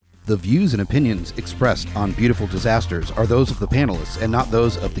The views and opinions expressed on Beautiful Disasters are those of the panelists and not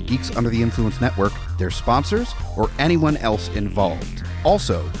those of the Geeks Under the Influence Network, their sponsors, or anyone else involved.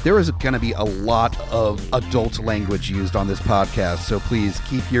 Also, there is going to be a lot of adult language used on this podcast, so please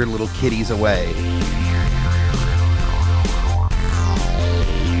keep your little kitties away.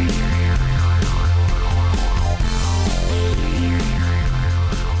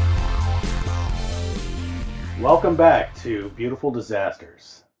 Welcome back to Beautiful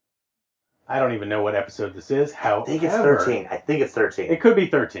Disasters. I don't even know what episode this is. I think it's 13. It could be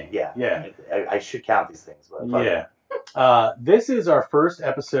 13. Yeah. I should count these things. But Yeah. This is our first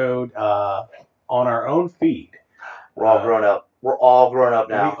episode on our own feed. We're all grown up. We're all grown up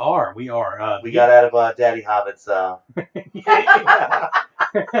now. We are. We got out of Daddy Hobbit's.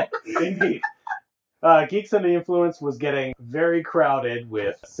 Indeed. Geeks Under the Influence was getting very crowded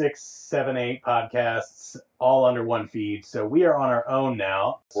with 6, 7, 8 podcasts all under one feed. So we are on our own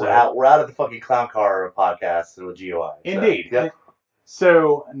now. We're out of the fucking clown car podcast with GUI. Indeed. So, yep.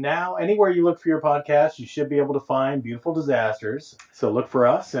 So now anywhere you look for your podcast, you should be able to find Beautiful Disasters. So look for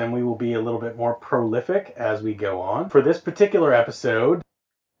us and we will be a little bit more prolific as we go on. For this particular episode,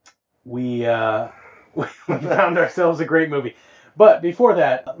 we found ourselves a great movie. But before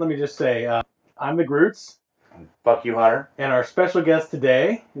that, let me just say, I'm the Groots. Fuck you, Hunter. And our special guest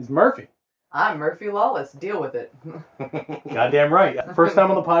today is Murphy. I'm Murphy Lawless. Deal with it. Goddamn right. First time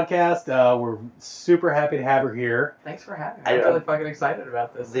on the podcast. We're super happy to have her here. Thanks for having me. I'm really fucking excited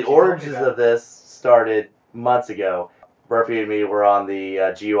about this. The origins of this started months ago. Murphy and me were on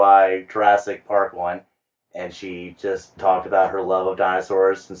the GUI Jurassic Park one, and she just talked about her love of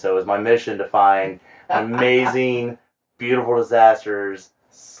dinosaurs. And so it was my mission to find amazing, Beautiful Disasters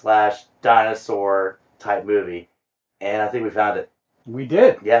 / dinosaur type movie. And I think we found it. We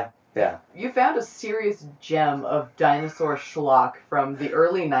did. Yeah. You found a serious gem of dinosaur schlock from the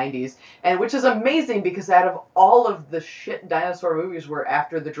early 90s, and which is amazing because out of all of the shit dinosaur movies were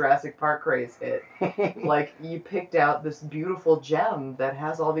after the Jurassic Park craze hit, like, you picked out this beautiful gem that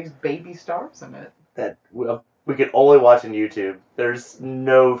has all these baby stars in it. That we could only watch on YouTube. There's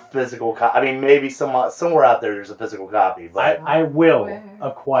no physical copy. I mean, maybe somewhere out there's a physical copy. But I will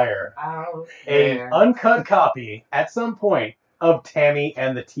acquire an uncut copy at some point of Tammy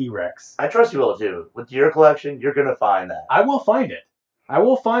and the T-Rex. I trust you will too. With your collection, you're going to find that. I will find it. I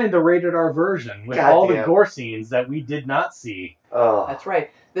will find the rated R version with all the gore scenes that we did not see. Oh. That's right.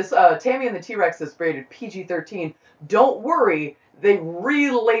 This Tammy and the T-Rex is rated PG-13. Don't worry, they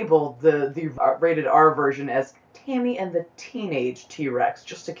relabeled the rated R version as Tammy and the Teenage T-Rex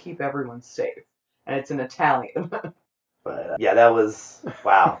just to keep everyone safe. And it's in Italian. But yeah, that was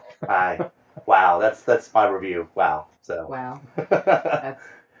wow. Wow, that's my review. Wow. So wow.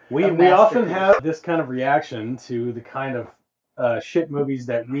 We often have this kind of reaction to the kind of shit movies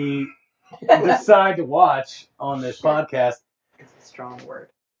that we decide to watch on this podcast. It's a strong word.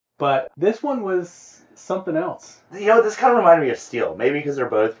 But this one was something else. You know, this kind of reminded me of Steel. Maybe because they're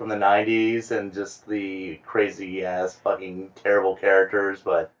both from the 90s and just the crazy-ass fucking terrible characters,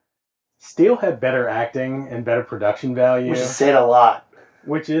 but Steel had better acting and better production value. Which is saying a lot.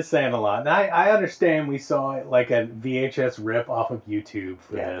 Which is saying a lot. And I understand we saw like a VHS rip off of YouTube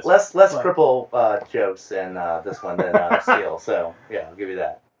for this. Less cripple jokes in this one than Steel. So, yeah, I'll give you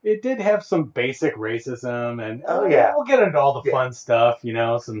that. It did have some basic racism, and we'll get into all the fun stuff, you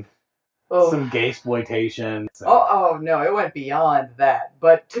know, some gay exploitation. So. Oh, no, it went beyond that.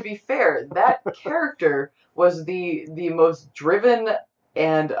 But to be fair, that character was the most driven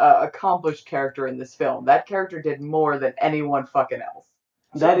and accomplished character in this film. That character did more than anyone fucking else.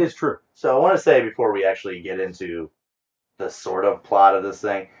 That is true. So I want to say before we actually get into the sort of plot of this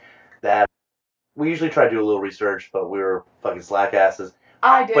thing, that we usually try to do a little research, but we were fucking slackasses.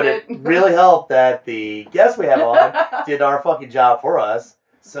 I did But it really helped that the guest we have on did our fucking job for us.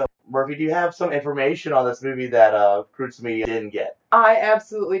 So, Murphy, do you have some information on this movie that Groots and me didn't get? I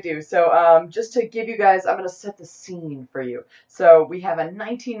absolutely do. So, just to give you guys, I'm going to set the scene for you. So, we have a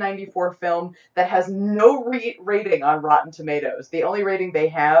 1994 film that has no rating on Rotten Tomatoes. The only rating they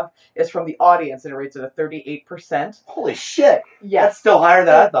have is from the audience, and it rates at a 38%. Holy shit! Yes. That's still higher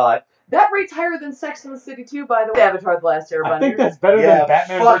than I thought. That rate's higher than Sex and the City 2, by the way. Avatar: The Last Airbender. I think that's better than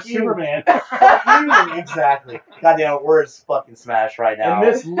Batman vs. Superman. Exactly. Goddamn, we're fucking smashed right now.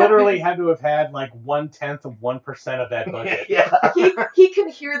 And this literally had to have had like 0.1% of that budget. Yeah. He can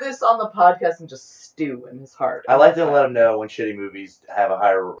hear this on the podcast and just stew in his heart. I like to let him know when shitty movies have a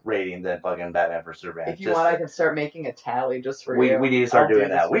higher rating than fucking Batman vs. Superman. If you want, I can start making a tally just for you. We need to start doing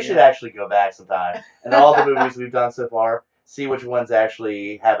that. We should actually go back sometime. And all the movies we've done so far, see which ones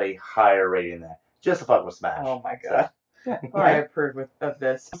actually have a higher rating than that. Just to fuck with Smash. Oh my god. I approve of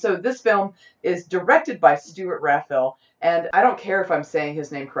this. So this film is directed by Stuart Raffel, and I don't care if I'm saying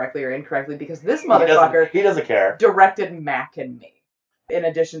his name correctly or incorrectly because this motherfucker He doesn't care. directed Mac and Me. In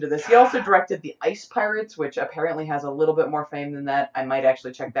addition to this, he also directed The Ice Pirates, which apparently has a little bit more fame than that. I might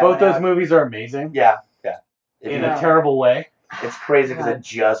actually check that Both one those out. movies are amazing. Yeah. In a terrible way. It's crazy because I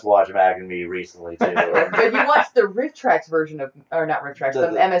just watched Mac and Me recently too. But you watched the Riff Tracks version of, or not Riff Tracks, the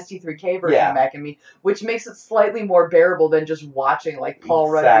MST3K version of Mac and Me, which makes it slightly more bearable than just watching like Paul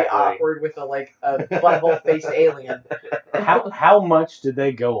Rudd be awkward with a butthole-faced alien. How much did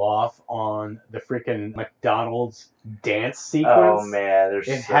they go off on the freaking McDonald's dance sequence? Oh man,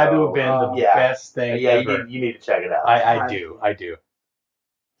 it had to have been the best thing ever. You need to check it out. I do.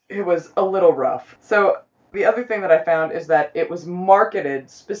 It was a little rough. So the other thing that I found is that it was marketed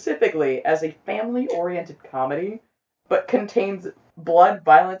specifically as a family-oriented comedy, but contains blood,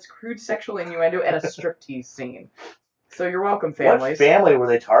 violence, crude sexual innuendo, and a striptease scene. So you're welcome, families. What family were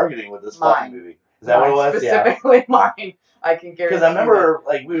they targeting with this fucking movie? Is that what it was? Specifically mine. I can guarantee. Because I remember,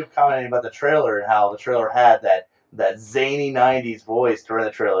 we were commenting about the trailer and how the trailer had that zany 90s voice during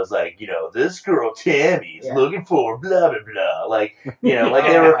the trailer. It's like, this girl Tammy is looking for blah blah blah.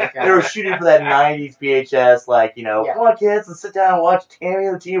 They were shooting for that 90s VHS. Come on kids, let's sit down and watch Tammy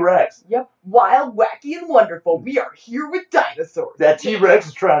and the T-Rex. Yep, wild, wacky, and wonderful. We are here with dinosaurs. That T-Rex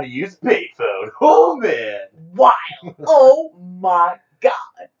is trying to use a payphone. Oh man, wild! Oh my god.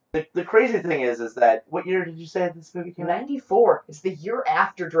 The crazy thing is that what year did you say this movie came out? 94. It's the year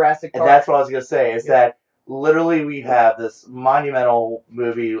after Jurassic Park. And that's what I was gonna say. Is that literally we have this monumental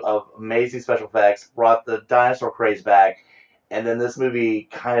movie of amazing special effects, brought the dinosaur craze back, and then this movie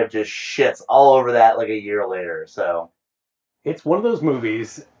kind of just shits all over that a year later. So it's one of those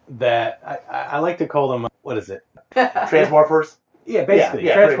movies that I like to call them. What is it? Transmorphers. Yeah, basically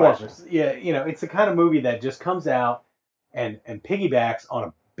Transformers. Yeah, it's the kind of movie that just comes out and piggybacks on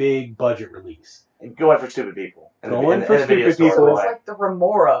a big budget release. And going for stupid people. Going for stupid people. It's like the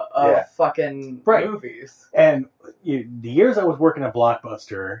Remora of fucking movies. And the years I was working at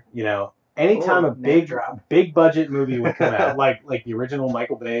Blockbuster, anytime a big budget movie would come out, like the original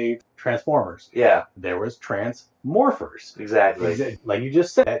Michael Bay Transformers, there was Transmorphers. Exactly. Like you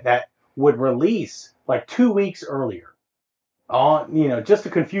just said, that would release 2 weeks earlier, on just to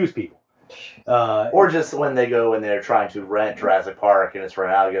confuse people. Or just when they're trying to rent Jurassic Park and it's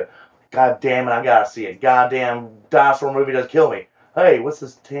run out, you go, God damn it, I gotta see it. Goddamn dinosaur movie does kill me. Hey, what's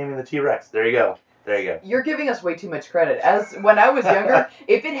this Tammy and the T-Rex? There you go. You're giving us way too much credit. As when I was younger,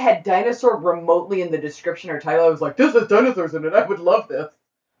 if it had dinosaur remotely in the description or title, I was like, this has dinosaurs in it. I would love this.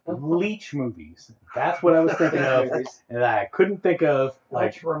 Leech movies. That's what I was thinking of. And I couldn't think of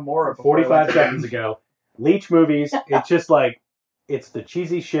Remora 45 seconds ago. Leech movies, it's just it's the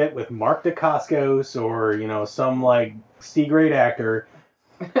cheesy shit with Mark Dacascos or, some C-grade actor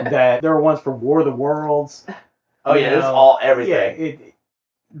that there were ones for War of the Worlds. Oh yeah, it's all everything. Yeah,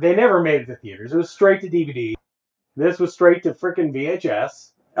 they never made it to theaters. It was straight to DVD. This was straight to frickin'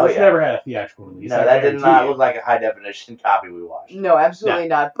 VHS. This never had a theatrical release. No, that did not look like a high definition copy we watched. No, absolutely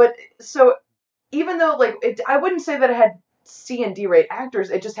not. But so even though I wouldn't say that it had C and D rate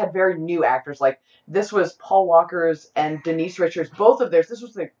actors, it just had very new actors. This was Paul Walker's and Denise Richards, both of theirs. This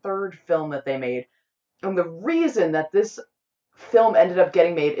was their third film that they made. And the reason that this film ended up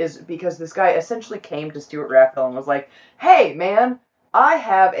getting made is because this guy essentially came to Stuart Raffel and was like, hey man, I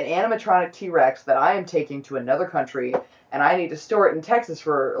have an animatronic T-Rex that I am taking to another country and I need to store it in Texas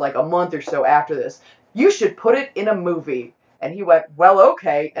for a month or so after this. You should put it in a movie. And he went, well,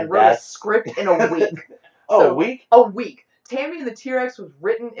 okay, and wrote a script in a week. A week? A week. Tammy and the T-Rex was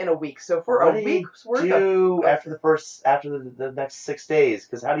written in a week. So for a week's worth after the next 6 days?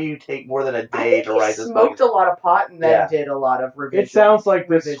 Because how do you take more than a day to write this? He smoked a lot of pot and then did a lot of revisions. It sounds like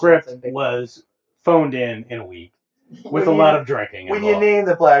the script was phoned in a week with a lot of drinking. When you name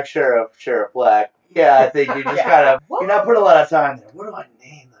the Black Sheriff Black, I think you just you're not putting a lot of time there. What do I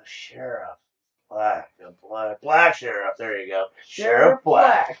name the sheriff? Black Sheriff. There you go. Sheriff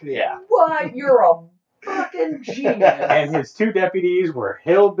Black. Yeah. What? You're a fucking genius. And his two deputies were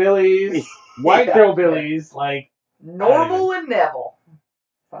hillbillies, white hillbillies, Normal and Neville,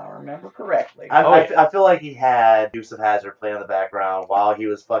 if I remember correctly. I feel like he had Dukes of Hazzard playing in the background while he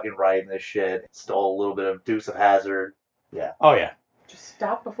was fucking writing this shit. Stole a little bit of Dukes of Hazzard. Yeah. Oh yeah. Just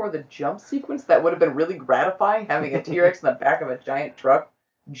stop before the jump sequence. That would have been really gratifying, having a T-Rex in the back of a giant truck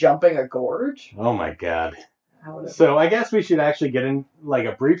jumping a gorge. Oh my god. So I guess we should actually get in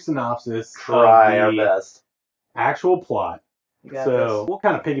a brief synopsis. Try our best. Actual plot. So we'll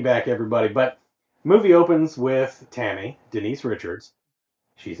kind of piggyback everybody, but movie opens with Tammy, Denise Richards.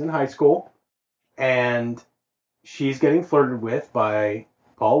 She's in high school, and she's getting flirted with by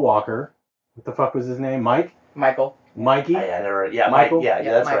Paul Walker. What the fuck was his name? Michael. Mikey? I never. Yeah, Michael? Yeah,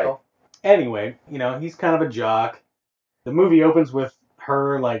 that's Michael. right. Anyway, he's kind of a jock. The movie opens with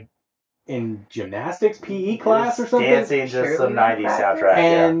her, like, in gymnastics PE class or something. Dancing to some Cheerleading 90s practice? soundtrack.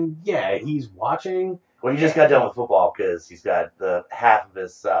 And, he's watching. Well, he just got done with football because he's got the half of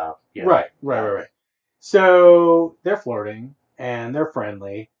his. Right. So they're flirting, and they're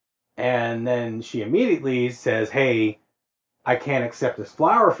friendly. And then she immediately says, hey, I can't accept this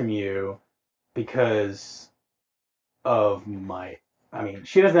flower from you because of my... I mean,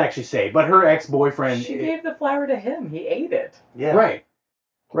 she doesn't actually say, but her ex-boyfriend... She gave the flower to him. He ate it. Yeah. Right.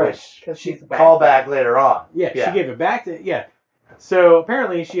 Because she's Call back later on. Yeah, she gave it back to... Yeah. So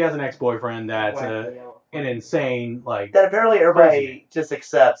apparently she has an ex-boyfriend that's an insane, like... That apparently everybody just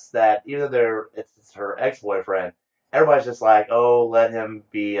accepts that even though it's her ex-boyfriend, everybody's just like, oh, let him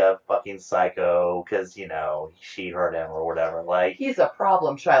be a fucking psycho because, she hurt him or whatever. Like, he's a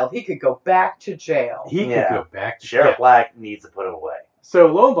problem child. He could go back to jail. He could go back to Sheriff Black needs to put him away. So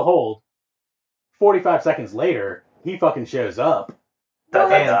lo and behold, 45 seconds later, he fucking shows up.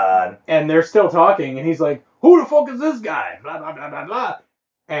 And they're still talking, and he's like, who the fuck is this guy? Blah, blah, blah, blah, blah.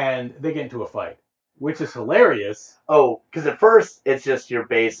 And they get into a fight, which is hilarious. Oh, because at first, it's just your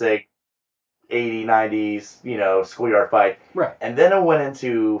basic 80s, 90s, schoolyard fight. Right. And then it went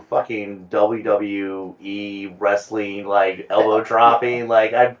into fucking WWE wrestling, like, elbow dropping.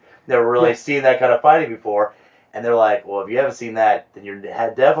 Like, I've never really seen that kind of fighting before. And they're like, well, if you haven't seen that, then you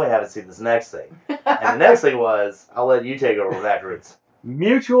definitely haven't seen this next thing. And the next thing was, I'll let you take over that, Roots.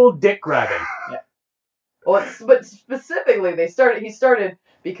 Mutual dick grabbing. Yeah. Well, but specifically, he started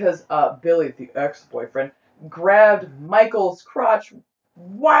because Billy, the ex-boyfriend, grabbed Michael's crotch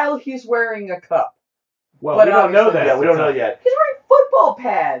while he's wearing a cup. Well, we don't know that. Yeah, we don't know yet. He's wearing football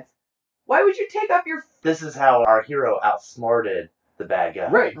pads. Why would you take off your... This is how our hero outsmarted the bad guy.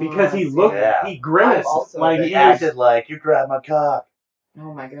 Right, because he looked, he grimaced. Like he acted like, you grabbed my cock.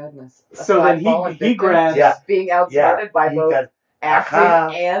 Oh my goodness. So then he grabs... being outsmarted by both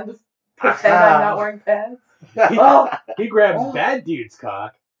acting and pretend I'm not wearing pads. He grabs bad dude's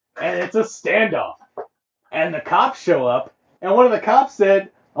cock, and it's a standoff. And the cops show up, and one of the cops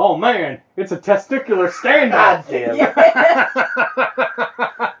said, oh man, it's a testicular standoff. God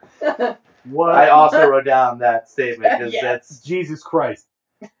damn. What? I also wrote down that statement because that's Jesus Christ.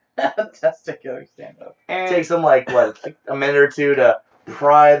 Testicular standoff. It takes them like a minute or two to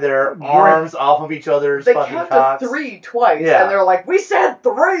pry their arms off of each other's fucking cocks. They count to 3 twice, and they're like, we said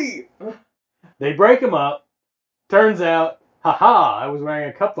 3! They break him up. Turns out, haha, I was wearing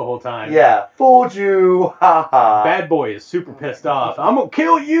a cup the whole time. Yeah, fooled you, haha. Bad boy is super pissed off. I'm gonna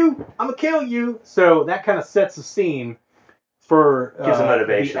kill you. So that kind of sets the scene for gives a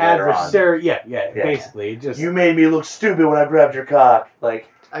motivation. The adversary. Yeah, basically. Just you made me look stupid when I grabbed your cock. Like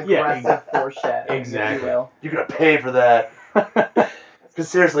aggressive foreshadowing. Exactly. You're gonna pay for that. Because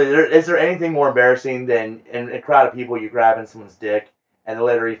seriously, is there anything more embarrassing than in a crowd of people you grabbing someone's dick, and then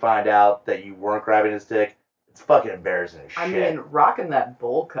later you find out that you weren't grabbing his dick? It's fucking embarrassing as shit. I mean, rocking that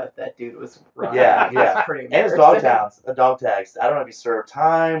bowl cut that dude was rocking. Yeah. Pretty and his dog tags. I don't know if he served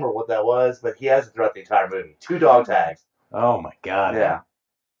time or what that was, but he has it throughout the entire movie. 2 dog tags. Oh my god. Yeah.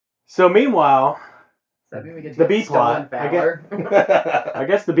 So meanwhile, the B plot. I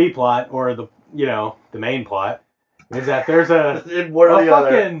guess the B plot, or the main plot, is that there's a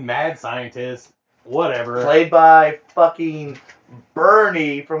fucking mad scientist, whatever, played by fucking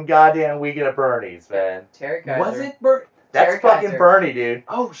Bernie from goddamn Weekend at Bernie's, man. Terry Kaiser. Was it Bernie? That's Terry fucking Kaiser. Bernie, dude.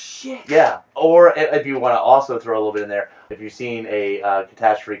 Oh shit. Yeah. Or if you want to also throw a little bit in there, if you've seen a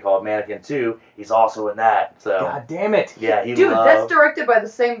catastrophe called Mannequin 2, he's also in that. So. God damn it. Yeah, that's directed by the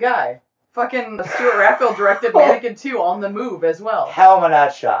same guy. Fucking Stuart Raffel directed Mannequin 2 on the move as well. How am I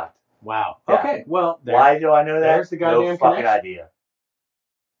not shocked? Wow. Yeah. Okay. Well, why do I know that? There's the goddamn no fucking connection. idea.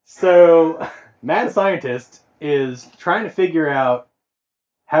 So, mad scientist is trying to figure out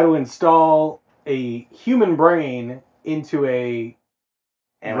how to install a human brain into a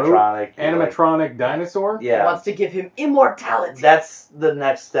animatronic dinosaur. Yeah. He wants to give him immortality. That's the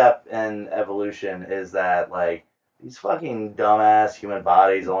next step in evolution, is that, like, these fucking dumbass human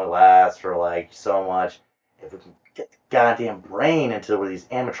bodies only last for, like, so much. If we can get the goddamn brain into one of these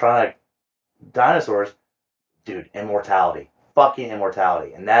animatronic dinosaurs, dude, immortality. Fucking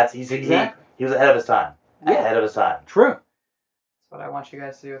immortality. And that's, he was ahead of his time. Yeah. Ahead of his time. True. That's what I want you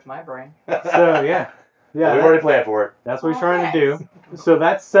guys to do with my brain. So, yeah. Yeah, we've already planned for it. That's what he's trying to do. So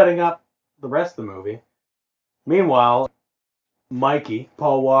that's setting up the rest of the movie. Meanwhile, Mikey,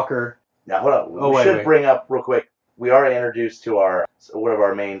 Paul Walker. Now, hold on. We should bring up real quick. We are introduced to one of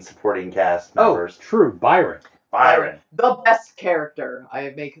our main supporting cast members. Oh, true. Byron. Byron. The best character. I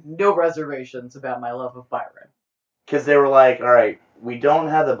make no reservations about my love of Byron. Because they were like, all right, we don't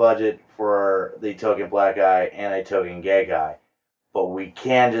have the budget for the token black guy and a token gay guy, but we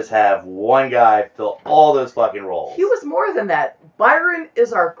can just have one guy fill all those fucking roles. He was more than that. Byron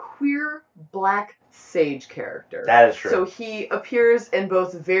is our queer black sage character. That is true. So he appears in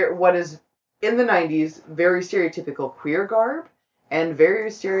both what is in the 90s very stereotypical queer garb and very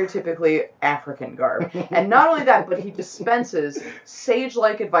stereotypically African garb. And not only that, but he dispenses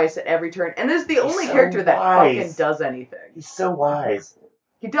sage-like advice at every turn and is the only so character that wise. fucking does anything. He's so wise.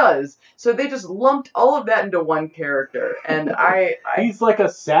 He does. So they just lumped all of that into one character. And He's like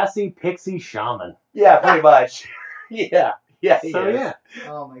a sassy pixie shaman. Yeah, pretty much. Yeah. Yeah, he So is. yeah.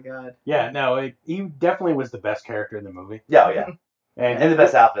 Oh my god. Yeah, no, he definitely was the best character in the movie. Yeah, yeah. And the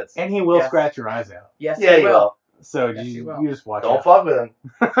best outfits. And he will Yes. scratch your eyes out. Yes, Yeah, he you will. will. So Yes, he will. you just watch Don't out. fuck with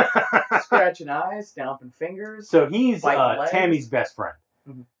him. Scratching eyes, stomping fingers. So he's Biting legs. Tammy's best friend.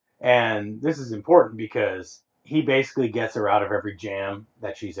 Mhm. And this is important because he basically gets her out of every jam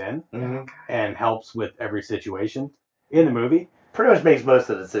that she's in Mm-hmm. and helps with every situation in the movie. Pretty much makes most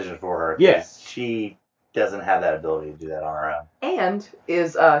of the decisions for her. 'Cause Yeah. She doesn't have that ability to do that on her own. And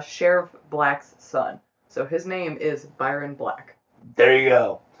is Sheriff Black's son. So his name is Byron Black. There you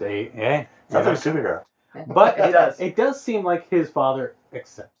go. Sounds like a superhero. But He does. it does seem like his father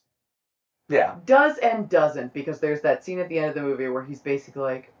accepts. Yeah. Does and doesn't, because there's that scene at the end of the movie where he's basically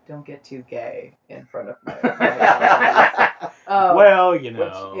like, don't get too gay in front of my Well, you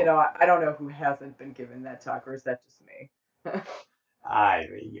know. Which, I don't know who hasn't been given that talk, or is that just me? I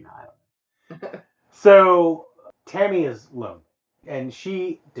don't know. So Tammy is lonely, and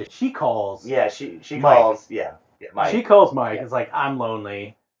she calls. Yeah, she Mike. calls. Yeah. Yeah, Mike. She calls Mike. Yeah. It's like, I'm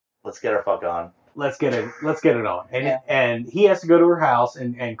lonely. Let's get her fuck on. Let's get it on. And Yeah. and he has to go to her house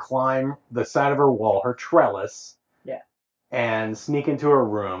and climb the side of her wall, her trellis. Yeah. And sneak into her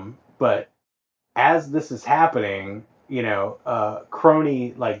room. But as this is happening,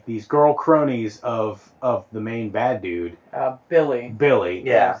 crony, like these girl cronies of the main bad dude, Billy,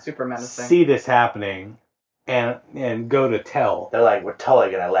 Yeah. super menacing. see this happening and go to tell. They're like, we're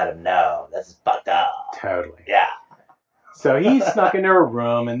totally gonna let him know. This is fucked up. Totally. Yeah. So he's snuck into her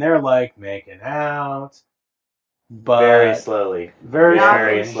room and they're like making out. But Very slowly. very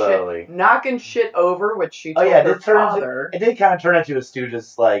Very slowly. slowly. Knocking shit over, which she told Oh yeah, her it turns. father. It did kind of turn into a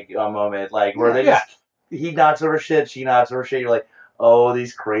Stooges moment, like where they Yeah. he knocks over shit, she knocks over shit. You're like, oh,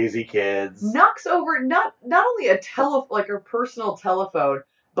 these crazy kids. Knocks over not only a her personal telephone,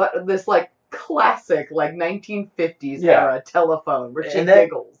 but this classic 1950s Yeah. era telephone where she And then-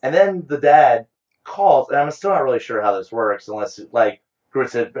 giggles. And then the dad calls, and I'm still not really sure how this works, unless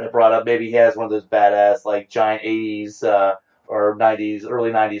Grits had brought up, maybe he has one of those badass giant 80s or 90s,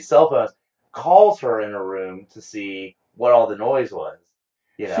 early 90s cell phones. Calls her in her room to see what all the noise was.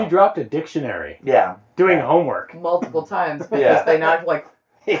 She dropped a dictionary Yeah, doing Yeah. homework. Multiple times because Yeah. they knocked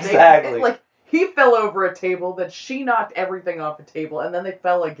exactly. he fell over a table, then she knocked everything off a table, and then they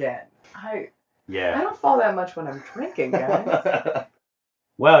fell again. I Yeah. don't fall that much when I'm drinking, guys.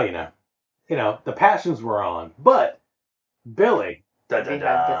 Well, the passions were on, but Billy Dun, dun, We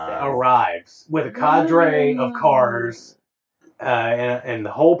had to dun. say. arrives with a cadre of cars and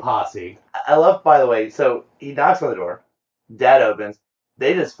the whole posse. I love, by the way, so he knocks on the door. Dad opens.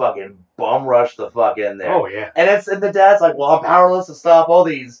 They just fucking bum rush the fuck in there. Oh yeah. And the dad's like, well, I'm powerless to stop all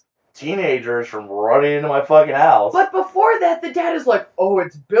these teenagers from running into my fucking house. But before that, the dad is like, "Oh,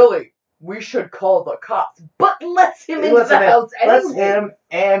 it's Billy. We should call the cops." But lets him He into lets the him in. house Lets anyway. him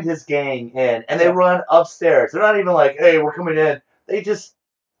and his gang in, and they Yeah. run upstairs. They're not even like, hey, we're coming in. They just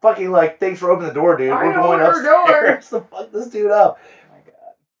fucking thanks for opening the door, dude. I We're know going your door." upstairs to fuck this dude up. Oh my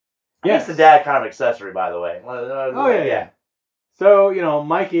god. Yes. The dad kind of accessory, by the way. Oh yeah. So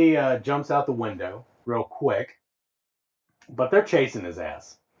Mikey jumps out the window real quick, but they're chasing his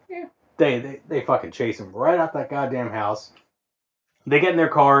ass. Yeah. They fucking chase him right out that goddamn house. They get in their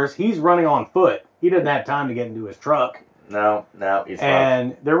cars. He's running on foot. He doesn't have time to get into his truck. No, he's fucked.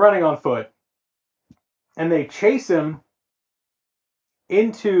 And they're running on foot. And they chase him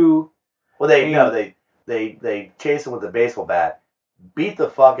into... Well, they chase him with a baseball bat, beat the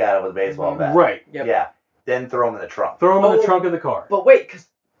fuck out of him with a baseball bat. Right. Yep. Yeah. Then throw him in the trunk. Throw him in the Oh. trunk of the car. But wait, because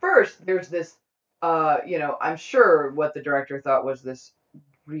first there's this, I'm sure what the director thought was this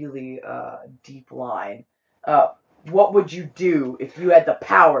really deep line. What would you do if you had the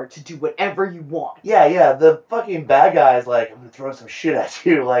power to do whatever you want? Yeah. The fucking bad guy's like, I'm gonna throw some shit at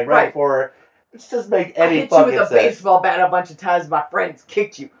you, right Right. before. It doesn't make I any hit you fucking with a sense. baseball bat a bunch of times. My friends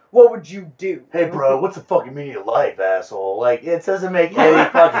kicked you. what would you do? Hey, bro, what's the fucking meaning of life, asshole? Like, it doesn't make any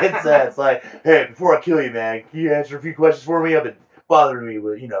fucking sense. Like, hey, before I kill you, man, can you answer a few questions for me? I've been bothering me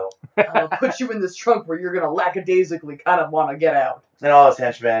with, I'll put you in this trunk where you're gonna lackadaisically kind of want to get out. And all his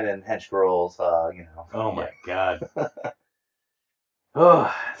henchmen and hench girls, Oh my god.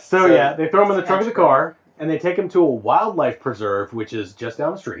 Oh, so yeah, they throw him in the trunk of the car, and they take him to a wildlife preserve, which is just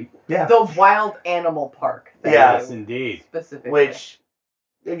down the street. Yeah. The Wild Animal Park. Yes, indeed. Specifically. Which,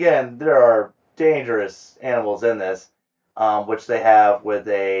 again, there are dangerous animals in this, which they have with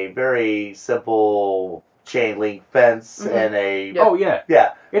a very simple chain link fence and a... Yep. Oh yeah.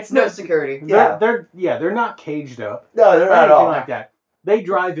 Yeah. It's no security. They're not caged up. No, they're not at all. Like that. They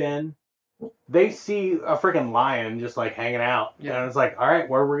drive in, they see a freaking lion just like hanging out. Yeah. And it's like, all right,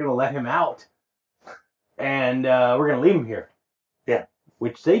 well, we're going to let him out. And we're going to leave him here. Yeah.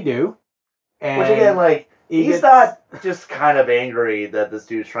 Which they do. And which again, like, he he's gets- not just kind of angry that this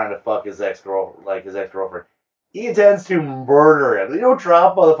dude's trying to fuck his ex-girlfriend. He intends to murder him. You don't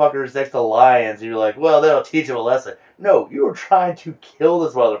drop motherfuckers next to lions and you're like, well, that'll teach him a lesson. No, you were trying to kill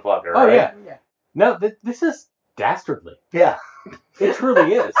this motherfucker, Oh, right? yeah. No, this is dastardly. Yeah. It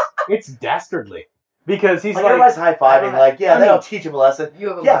truly is. It's dastardly. Because he's Like, like, everybody's high-fiving, like, yeah, I that'll mean, teach him a lesson. You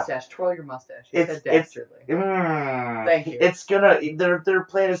have a Yeah. mustache. Twirl your mustache. You It's- said dastardly. Thank you. It's gonna. Their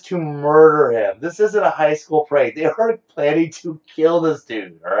plan is to murder him. This isn't a high school prank. They are planning to kill this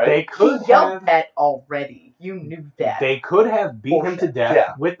dude. All right. they He could yelled have, that already. You knew that. they could have beat him to Bullshit. death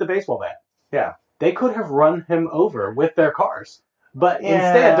Yeah. with the baseball bat. Yeah. They could have run him over with their cars. But Yeah.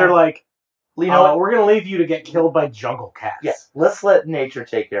 instead, they're like, You know what? we're going to leave you to get killed by jungle cats. Yes. Let's let nature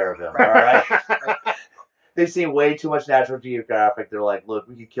take care of him. All right. They've seen way too much National Geographic. They're like, look,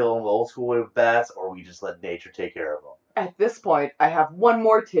 we could kill him the old school way with bats, or we just let nature take care of him. At this point, I have one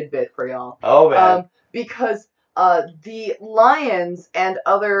more tidbit for y'all. Oh man. Because the lions and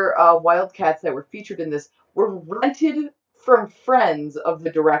other wildcats that were featured in this were rented from friends of the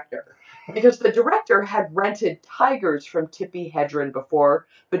director. Because the director had rented tigers from Tippi Hedren before.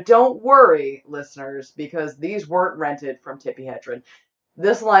 But don't worry, listeners, because these weren't rented from Tippi Hedren.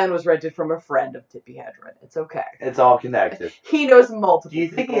 This lion was rented from a friend of Tippi Hedren. It's okay. It's all connected. He knows multiple Do you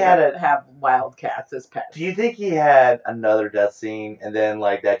think people he had that have wildcats as pets. Do you think he had another death scene, and then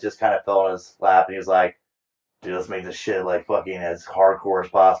like that just kind of fell in his lap, and he was like, dude, let's make this shit like fucking as hardcore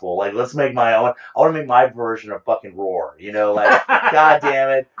as possible. Like, let's make my own. I want to make my version of fucking Roar. You know, like, god damn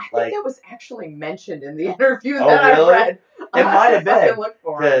it. I think Like, that was actually mentioned in the interview Oh, that really? I read. It might have been, Look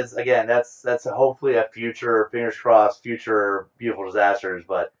for it. because again, that's hopefully a future, fingers crossed, future beautiful disasters.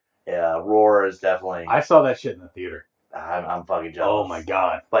 But yeah, Roar is definitely. I saw that shit in the theater. I'm fucking jealous. Oh my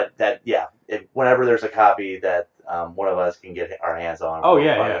god. But that, yeah, whenever there's a copy that one of us can get our hands on, Oh, we're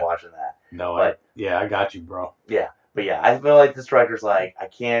yeah, fucking yeah. watching that. No, But- I got you, bro. But yeah, I feel like this director's like, I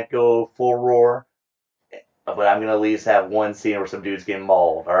can't go full Roar, but I'm gonna at least have one scene where some dude's getting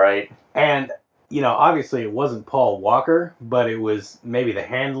mauled. All right. And, obviously it wasn't Paul Walker, but it was maybe the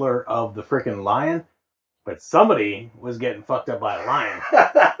handler of the freaking lion. But somebody was getting fucked up by a lion.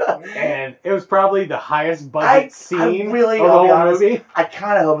 And it was probably the highest budget scene I really, of the I'll be whole honest, movie. I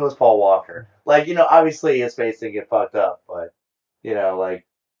kind of hope it was Paul Walker. Like, obviously his face didn't get fucked up, but like,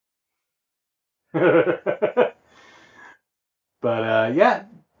 But yeah,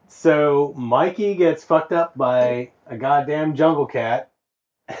 so Mikey gets fucked up by a goddamn jungle cat,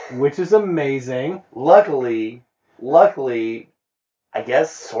 which is amazing. luckily, I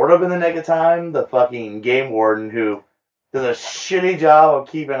guess sort of in the nick of time, the fucking game warden who does a shitty job of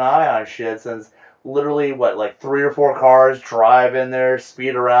keeping an eye on shit since literally, like 3 or 4 cars drive in there,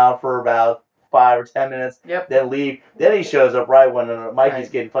 speed around for about 5 or 10 minutes, Yep. then leave. Then he shows up right when Mikey's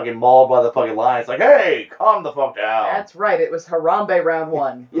Right. getting fucking mauled by the fucking lion. It's like, hey, calm the fuck down. That's right. It was Harambe round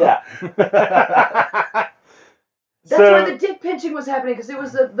 1. Yeah. That's So- where the dick pinching was happening, because it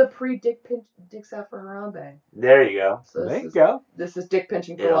was the pre-dick pinch dicks out for Harambe. There you go. So There you go. This is dick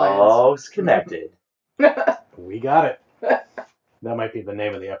pinching for It lions. all's connected. We got it. That might be the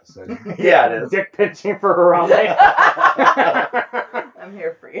name of the episode. Yeah, it is. Dick pinching for Harambe. I'm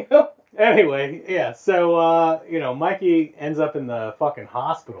here for you. Anyway, yeah, so, Mikey ends up in the fucking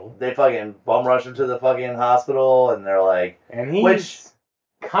hospital. They fucking bum rush him to the fucking hospital, and they're like, And he's Which-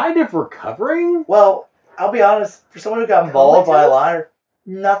 kind of recovering. well, I'll be honest, for someone who got mauled by a Comatose? lion,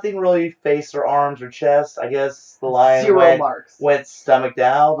 nothing really faced or arms or chest. I guess the lion 0 marks. went stomach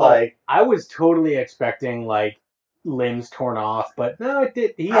down. Oh. Like, I was totally expecting, like, limbs torn off, but no, it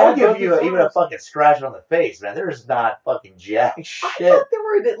did. He I'll had give both you his even a arms. fucking scratch on the face, man. There's not fucking jack I shit. thought they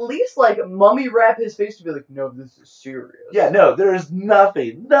were at least like mummy wrap his face to be like, no, this is serious. Yeah, no, there's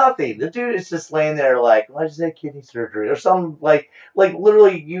nothing. The dude is just laying there like, I just had kidney surgery or something like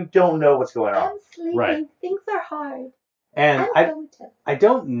literally you don't know what's going on. I'm sleeping. Right. Things are hard. And I'm I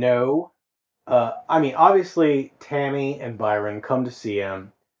don't know. I mean, obviously, Tammy and Byron come to see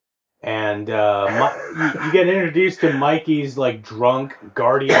him, and you get introduced to Mikey's like drunk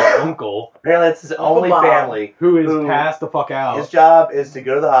guardian uncle, Apparently, that's his Uncle only Bob. family. who is Who- passed the fuck out. His job is to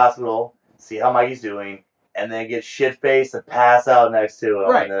go to the hospital, see how Mikey's doing, and then get shit faced and pass out next to him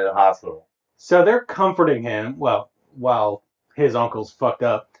Right. in the hospital. So they're comforting him. Well, while his uncle's fucked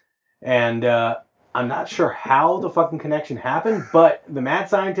up, and I'm not sure how the fucking connection happened, but the mad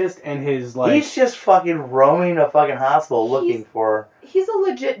scientist and his like. He's just fucking roaming a fucking hospital looking for He's a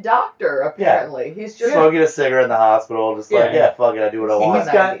legit doctor, apparently. He's just smoking a cigarette in the hospital, just like, Yeah. yeah, fuck it, I do what I He's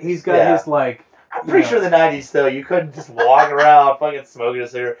want. He's got Yeah. his like. I'm pretty sure the 90s, though, you couldn't just walk around fucking smoking a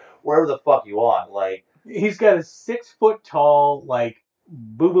cigarette wherever the fuck you want. Like, He's got a 6 foot tall, like,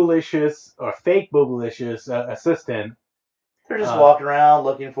 boobalicious or fake boobalicious assistant. they're just walking around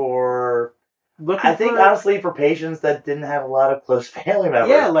looking for, Looking I think, for honestly, for patients that didn't have a lot of close family members.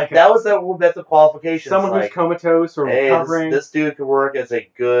 Yeah, like that's the qualification. someone who's like, comatose or hey, recovering. this dude could work as a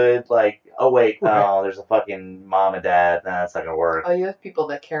good, like, oh, wait, no, Right. there's a fucking mom and dad. Nah, that's not going to work. Oh, you have people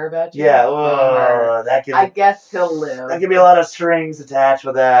that care about you? Yeah, Bummer. that could I guess he'll live. That could be a lot of strings attached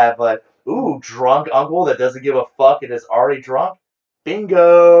with that, but ooh, drunk uncle that doesn't give a fuck and is already drunk.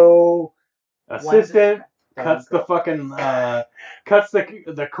 Bingo. Assistant cuts the fucking cuts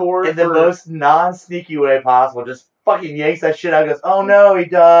the cord In the for- most non-sneaky way possible, just fucking yanks that shit out and goes, oh no, he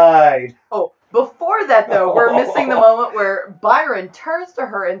died. Oh, before that, though, we're missing the moment where Byron turns to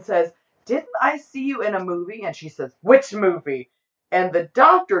her and says, didn't I see you in a movie? And she says, which movie? And the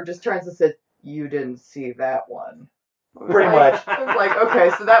doctor just turns and says, you didn't see that one. Pretty Like- much. I was like,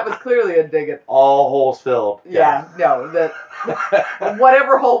 okay, so that was clearly a dig at... All holes filled. Yeah, no, that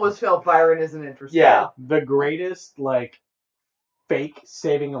whatever hole was filled, Byron isn't interested. Yeah. the greatest like fake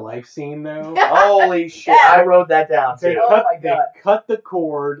saving a life scene though. Holy shit, I wrote that down They too. Oh cut my they God. cut the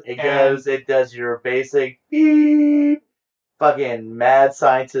cord. It and goes, it does your basic beep, fucking mad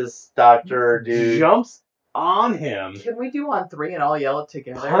scientist doctor dude. jumps on him, Can we do on 3 and all yell it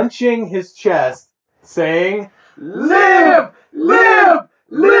together? punching his chest, saying, Live! Live!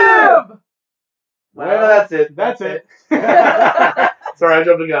 Live! Well, that's it. "That's it." Sorry, I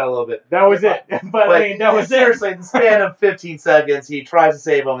jumped the gun a little bit. That was it. But I mean, that was it. seriously, in the span of 15 seconds, he tries to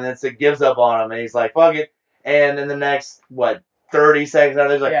save him, and then it gives up on him, and he's like, fuck it. And in the next, 30 seconds,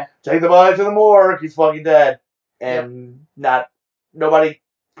 out, he's like, Yeah. take the body to the morgue, he's fucking dead. And nobody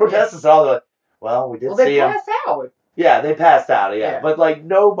protests at all. They're like, well, we did Well, see they him. pass out. Yeah, they passed out, yeah. Yeah. But,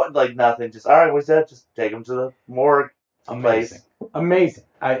 nobody, nothing. Just, all right, what's that? Just take him to the morgue. Amazing. Amazing.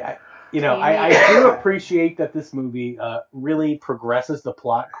 I do appreciate that this movie really progresses the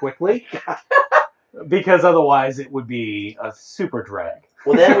plot quickly, because otherwise it would be a super drag.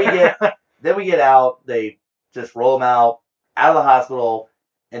 Well, then we get out. They just roll him out of the hospital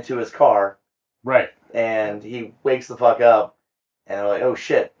into his car, Right. and he wakes the fuck up, and they're like, "Oh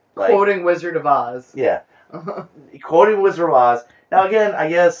shit!" Like, Quoting Wizard of Oz. yeah, quoting Wizard of Oz. Now again, I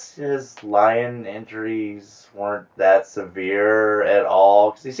guess his lion injuries weren't that severe at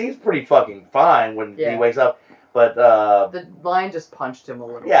all because he seems pretty fucking fine when Yeah. he wakes up. But The lion just punched him a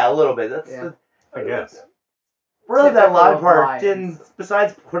little. yeah, a little bit. That's Yeah. I guess. really that Typical lion of part lions. didn't.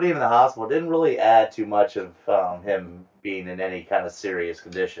 Besides putting him in the hospital, didn't really add too much of him being in any kind of serious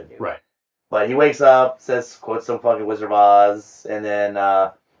condition. Right. But he wakes up, quotes some fucking Wizard of Oz, and then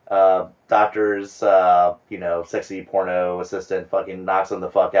doctor's, sexy porno assistant fucking knocks him the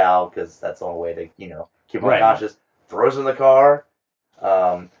fuck out because that's the only way to, keep him Right. unconscious. Throws him in the car.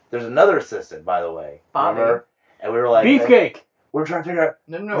 There's another assistant, by the way. Bobby. Remember? And we were like, Beefcake. we were trying to figure out.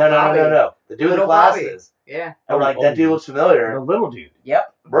 No, No. The dude with the Little Bobby. glasses. Yeah. And we're like, Oh, that dude looks familiar. The little dude.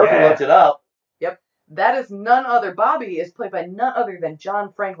 Yep. Murphy Yeah. looked it up. That is none other. Bobby is played by none other than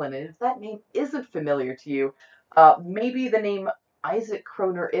John Franklin. And if that name isn't familiar to you, maybe the name Isaac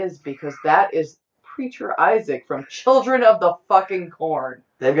Kroner is, because that is Preacher Isaac from Children of the Fucking Corn.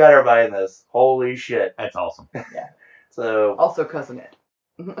 They've got everybody in this. Holy shit. That's awesome. So Also Cousin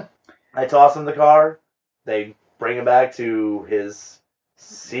Ed. I toss him the car. They bring him back to his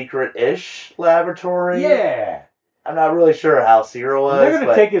secret-ish laboratory. Yeah. I'm not really sure how Cyril was. They're gonna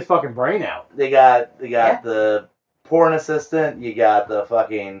but take his fucking brain out. They got Yeah. the porn assistant. You got the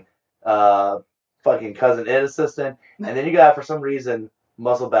fucking cousin Ed assistant, and then you got for some reason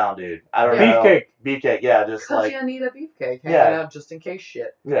muscle bound dude. I don't know. Beefcake. Beefcake, yeah, just Because like you need a beefcake hanging Yeah. out just in case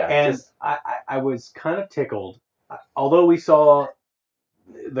shit. yeah, And just I was kind of tickled. Although we saw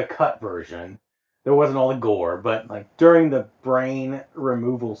the cut version, there wasn't all the gore, but like during the brain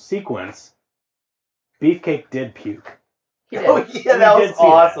removal sequence, Beefcake did puke. He did. oh yeah, We that did was see that,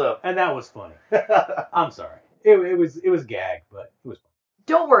 awesome. and that was funny. I'm sorry. It was gag, but it was funny.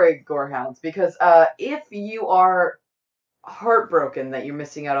 Don't worry, Gorehounds, because if you are heartbroken that you're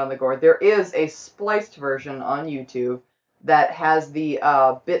missing out on the gore, there is a spliced version on YouTube that has the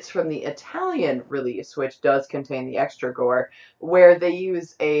bits from the Italian release, which does contain the extra gore, where they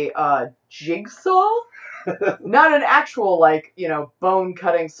use a jigsaw, not an actual bone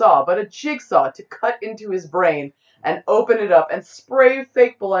cutting saw, but a jigsaw to cut into his brain and open it up and spray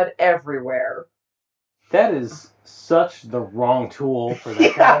fake blood everywhere. That is such the wrong tool for that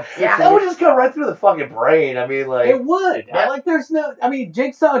Yeah, kind of yeah. that would just go right through the fucking brain. I mean, like, It would. Yeah. There's no.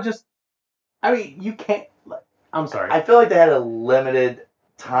 Jigsaw just. You can't. I'm sorry. I feel like they had a limited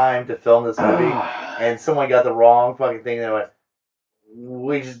time to film this movie, and someone got the wrong fucking thing. They went,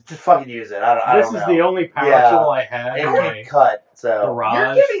 "We just fucking use it." I don't This know. is the only power Yeah. tool I have in And my it cut. So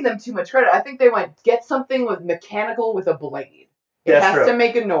garage. You're giving them too much credit. I think they went, get something with mechanical with a blade. It That's has true. to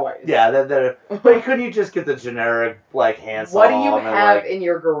make a noise. yeah, but couldn't you just get the generic like handsaw? What do you and, have like, in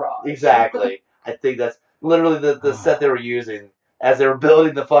your garage? Exactly. I think that's literally the set they were using as they were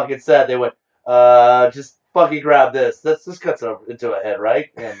building the fucking set. They went, just fucking grab this. This cuts into a head, right?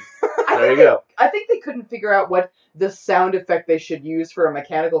 And there you go. I think they couldn't figure out what the sound effect they should use for a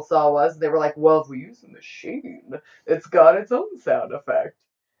mechanical saw was. They were like, well, if we use a machine, it's got its own sound effect.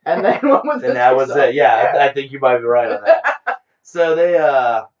 And then what was And that was it. Yeah, I think you might be right on that. So they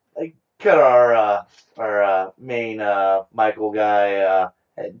cut our main Michael guy,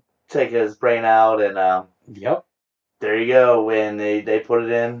 take his brain out, and Yep. there you go. When they put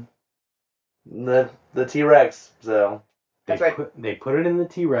it in the T-Rex. So That's right. They put it in the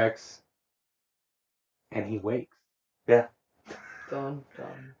T-Rex, and he wakes. yeah. Dun,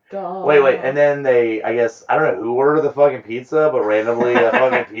 dun, dun. Wait, and then I guess I don't know who ordered the fucking pizza, but randomly a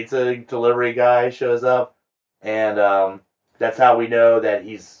fucking pizza delivery guy shows up, and that's how we know that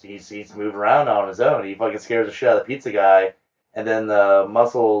he's moving around on his own. He fucking scares the shit out of the pizza guy, and then the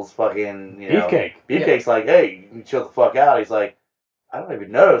Muscles fucking Beefcake. Beefcake's like, hey, you chill the fuck out. He's like, I don't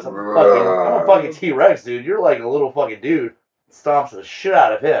even notice. I'm a fucking T-Rex, dude. You're like a little fucking dude. Stomps the shit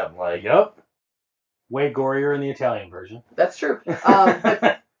out of him. Like, Yep. Way gorier in the Italian version. That's true.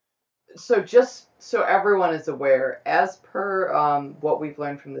 But, so just so everyone is aware, as per what we've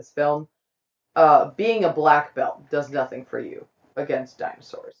learned from this film, being a black belt does nothing for you against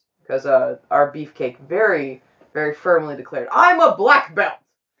dinosaurs. Because our Beefcake very, very firmly declared, I'm a black belt!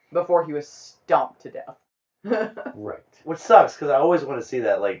 Before he was stomped to death. Right. which sucks because I always want to see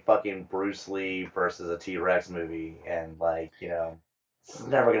that like fucking Bruce Lee versus a T-Rex movie, and like it's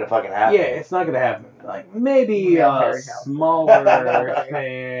never gonna fucking happen. Yeah, it's not gonna happen. Like maybe Yeah, a very helpful. smaller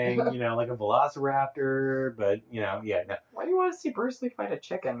thing, like a Velociraptor, but no. Why do you want to see Bruce Lee fight a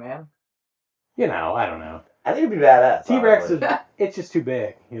chicken, man? I don't know. I think it'd be badass. T-Rex honestly. is it's just too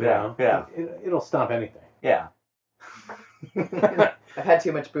big, Yeah. It'll stomp anything. Yeah. I've had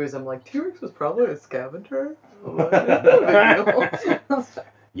too much booze. I'm like, T-Rex was probably a scavenger.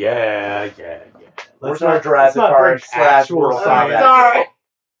 Yeah. We're not Jurassic Park / actual Mortal science. Kombat. Sorry.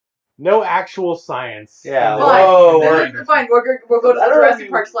 No actual science. Yeah, in this. Fine. Whoa, Fine. We'll go to I the don't Jurassic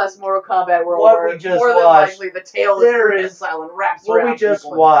know Park / Mortal Kombat world what where we just more than watched. likely the tail is There prehensile and wraps what we around just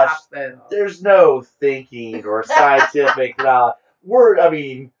people and watched. chops them up. There's no thinking or scientific knowledge.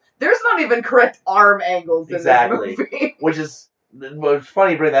 There's not even correct arm angles in Exactly. this movie. Which is it's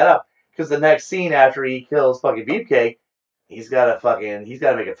funny you bring that up because the next scene after he kills fucking Beefcake, he's got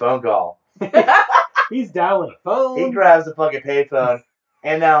to make a phone call. He's dialing a phone. He grabs the fucking payphone,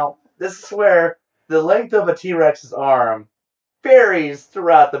 and now this is where the length of a T-Rex's arm varies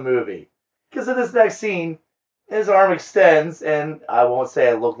throughout the movie. Because in this next scene, his arm extends, and I won't say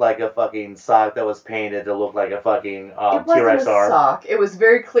it looked like a fucking sock that was painted to look like a fucking It wasn't T-Rex a arm. sock. It was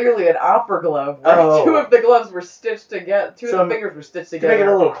very clearly an opera glove. Where Oh. two of the gloves were stitched together. Two So of the fingers were stitched To together. make it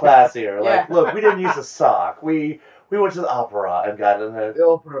a little classier, like, Yeah. look, we didn't use a sock. We went to the opera and got a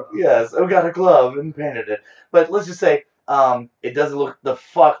Opera. yes, we got a glove and painted it. But let's just say, it doesn't look the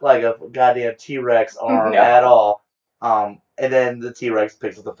fuck like a goddamn T-Rex arm No. at all. And then the T-Rex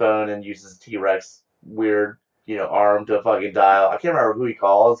picks up the phone and uses T-Rex weird, arm to fucking dial. I can't remember who he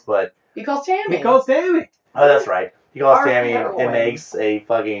calls, but He calls Tammy. He calls Tammy. oh, that's right. He calls Our Tammy heroine. and makes a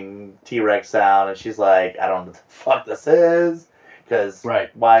fucking T-Rex sound, and she's like, I don't know what the fuck this is. Because Right.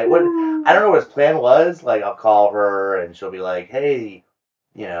 why? What? I don't know what his plan was. Like, I'll call her, and she'll be like, hey,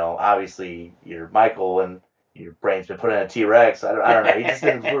 you know, obviously you're Michael and your brain's been put in a T-Rex. I don't know. He just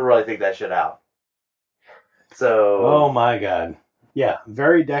didn't really think that shit out. So. Oh my god. Yeah,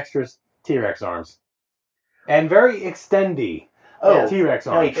 very dexterous T-Rex arms. And very extendy Oh, T-Rex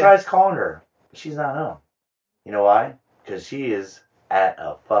no, arms. he tries calling her. She's not home. You know why? Because she is at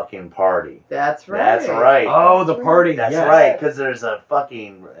a fucking party. That's right. That's right. Oh, the party. That's yes. right, because there's a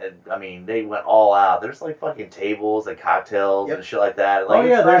fucking, I mean, they went all out. There's like fucking tables and cocktails and shit like that. Like, Oh,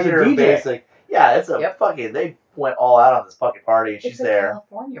 yeah, it's not there's a your DJ. Basic, yeah, it's a fucking, they went all out on this fucking party and she's It's a there.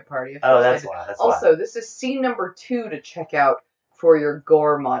 California party. Oh, that's why. That's also, this is scene number 2 to check out for your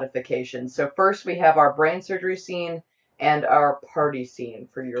gore modification. So first we have our brain surgery scene and our party scene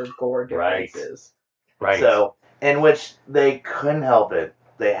for your gore differences. Right. So, in which they couldn't help it.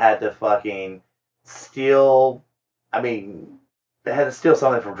 They had to fucking steal, they had to steal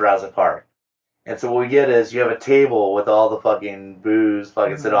something from Jurassic Park. And so what we get is you have a table with all the fucking booze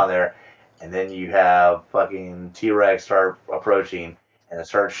fucking sit on there, and then you have fucking T-Rex start approaching, and it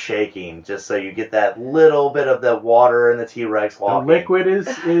starts shaking, just so you get that little bit of the water in the T-Rex walking. The liquid is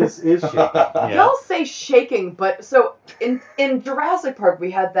shaking. Yeah. Y'all say shaking, but so in Jurassic Park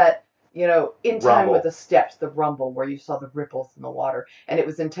we had that, you know, in time Rumble. with the steps, the rumble where you saw the ripples in the water, and it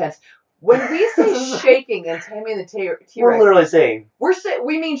was intense. When we say shaking and Tammy and the T-Rex, We're literally saying,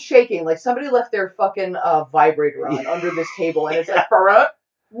 we mean shaking, like somebody left their fucking vibrator on under this table, and it's like, brr,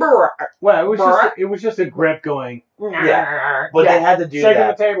 brr. Well, it was just a grip going. Yeah. But they had to do shaking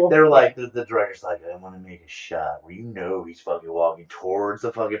that. the table. They were like, the director's like, I want to make a shot where you know he's fucking walking towards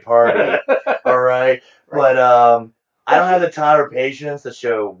the fucking party. All right. But I don't have the time or patience to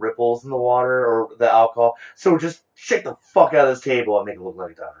show ripples in the water or the alcohol. So just shake the fuck out of this table and make it look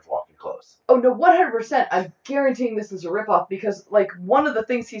like a doctor's walking close. Oh, no, 100%. I'm guaranteeing this is a ripoff because, like, one of the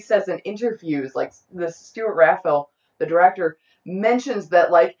things he says in interviews, like, this Stuart Raphael, the director, mentions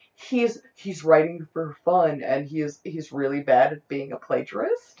that, like, he's writing for fun and he's really bad at being a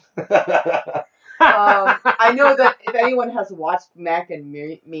plagiarist. I know that if anyone has watched Mac and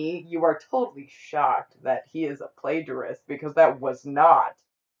Me, you are totally shocked that he is a plagiarist because that was not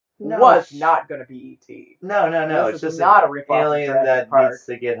going to be E.T. No. This It's is just not an a ripoff of alien Jurassic that Park. needs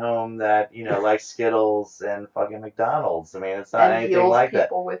to get home that, you know, likes Skittles and fucking McDonald's. I mean, it's not And anything heals like that.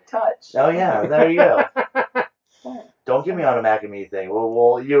 people with touch. Oh, yeah. There you go. Don't get me on a Mac and Me thing.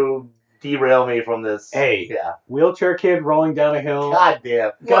 Well, you derail me from this. Hey. Yeah. Wheelchair kid rolling down a hill. God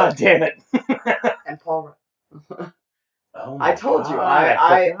damn. God damn it. And Paul. Oh my I told you, God,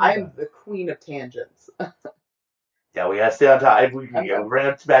 I'm the queen of tangents. Yeah, we gotta stay on top. If we bring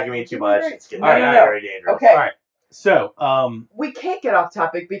up Mac and Me too much, it's getting No. very dangerous. Okay. All right. So, We can't get off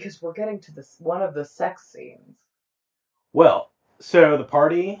topic because we're getting to this one of the sex scenes. well, so the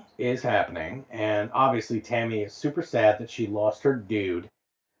party is happening, and obviously Tammy is super sad that she lost her dude,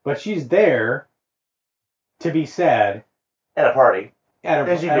 but she's there to be sad At a party. at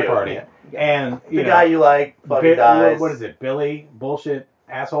As you a do, party. yeah. And The guy you like fucking dies. What is it? Billy? Bullshit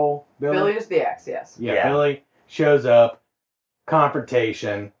asshole? Billy is the ex, yes. Yeah, Billy shows up.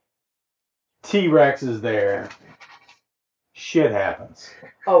 Confrontation. T-Rex is there. Shit happens.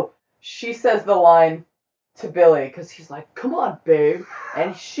 Oh, she says the line to Billy because he's like, "Come on, babe,"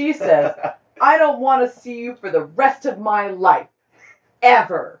 and she says, "I don't want to see you for the rest of my life,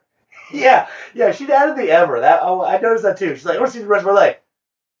 ever." Yeah, she added the ever. I noticed that too. She's like, I want to see the rest of my life.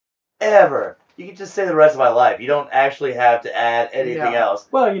 Ever. You can just say the rest of my life. You don't actually have to add anything else.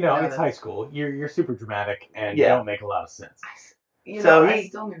 Well, you know, No, it's high school. You're super dramatic, and Yeah. you don't make a lot of sense. I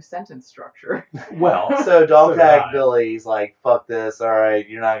still knew sentence structure. Well, So Dog So Tag did I. Billy's like, fuck this, alright,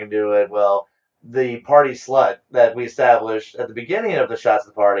 you're not gonna do it. Well, the party slut that we established at the beginning of the Shots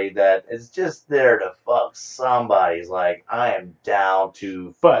of the Party that is just there to fuck somebody's like, I am down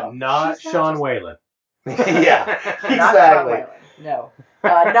to but fuck. not She's not Sean just- Whalen. Yeah, Not exactly. Sean Whalen, no.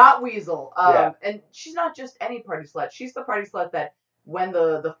 Not Weasel. Yeah. And she's not just any party slut. She's the party slut that when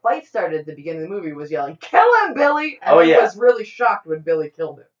the fight started at the beginning of the movie was yelling, "Kill him, Billy!" And was really shocked when Billy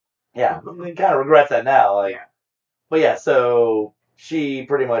killed him. Yeah, he kind of regrets that now. Like, but yeah, so she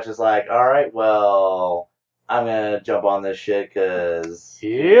pretty much is like, all right, well, I'm gonna jump on this shit because,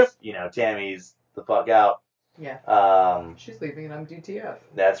 Yep. you know, Tammy's the fuck out. Yeah. She's leaving and I'm DTF.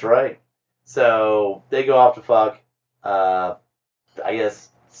 That's right. So they go off to fuck. I guess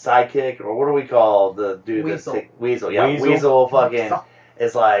sidekick, or what do we call the dude? Weasel. Weasel. Yeah, Weasel. Weasel fucking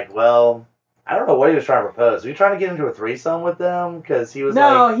is like, well, I don't know what he was trying to propose. Was he trying to get into a threesome with them? Because he was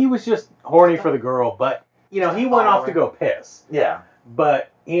like, he was just horny for the girl, but, you know, he went off to go piss. yeah.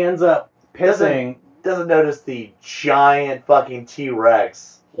 But he ends up pissing. Doesn't notice the giant fucking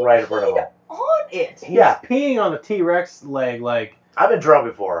T-Rex right in front of him. On it. He's peeing on the T-Rex leg like I've been drunk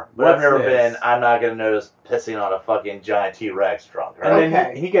before, but I've What's never this? been. I'm not gonna notice pissing on a fucking giant T-Rex drunk. And Right? then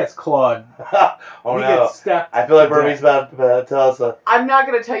Okay. he gets clawed. Oh he no! gets stepped. I feel like to Murphy's death. about to tell us a. I'm not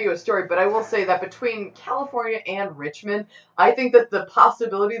going to tell you a story, but I will say that between California and Richmond, I think that the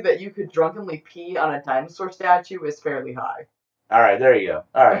possibility that you could drunkenly pee on a dinosaur statue is fairly high. All right, there you go.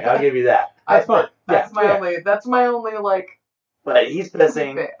 All right, I'll give you that. That's fine. That's Yeah, my only like. But he's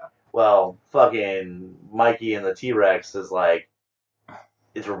pissing. fa- Well, fucking Mikey and the T-Rex is like,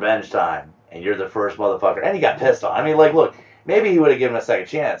 it's revenge time, and you're the first motherfucker. And he got pissed on. I mean, like, look, maybe he would have given him a second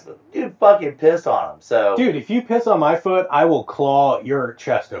chance, but dude fucking pissed on him. So, Dude, if you piss on my foot, I will claw your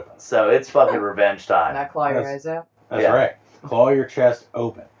chest open. so it's fucking revenge time. Not claw your That's- eyes out. That's Yeah. right. Claw your chest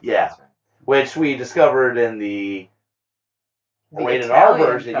open. Yeah, That's right. which we discovered in the The rated R Italian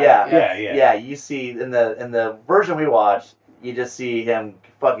version. cut, Yeah. Yeah, yeah. You see in the version we watched, you just see him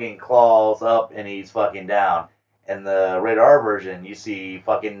fucking claws up and he's fucking down. In the rated R version, you see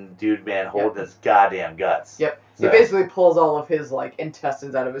fucking dude man holding his goddamn guts. Yep. So- He basically pulls all of his like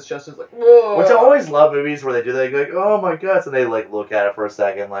intestines out of his chest. It's like, whoa. Which I always love movies where they do that. They go like, oh my guts, and they like look at it for a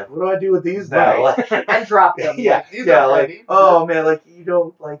second, like, what do I do with these now? Right. Like, and drop them. yeah, Like, these yeah, are like, heavy. oh man, like you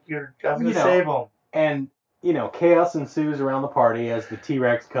don't like you're. I'm gonna You know. save them. And, chaos ensues around the party as the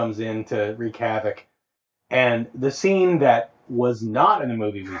T-Rex comes in to wreak havoc. And the scene that was not in the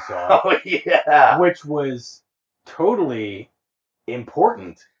movie we saw, Oh yeah. which was totally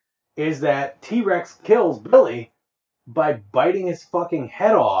important, is that T-Rex kills Billy by biting his fucking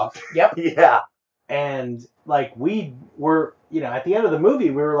head off. Yep. Yeah. And, like, we were, at the end of the movie,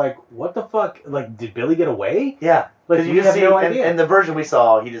 we were like, what the fuck? Like, did Billy get away? Yeah. Like, Because we you have see, no in, idea. in the version we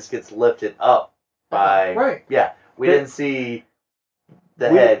saw, he just gets lifted up by. Right. Yeah. We The- didn't see the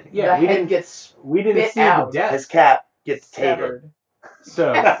We- head. Yeah, the we head didn't, gets we didn't spit see out. the death. His cap gets tapered. severed.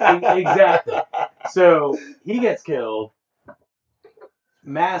 So, exactly. So, he gets killed.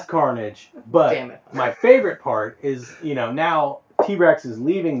 Mass carnage. But Damn it. my favorite part is, now T-Rex is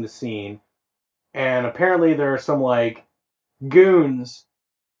leaving the scene, and apparently there are some, like, goons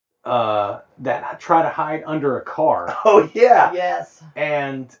that try to hide under a car. Oh yeah. Yes.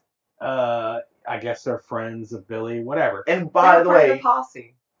 And I guess they're friends of Billy, whatever. And by They're the part of way, the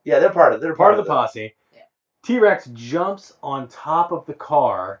posse. yeah, they're part of. They're Part of the it. posse. Yeah. T-Rex jumps on top of the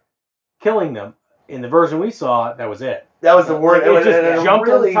car, killing them. In the version we saw, that was it. That was the word. It It was just a jumped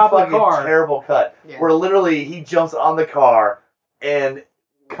on really top of the fucking car. terrible cut. Yeah. Where literally he jumps on the car and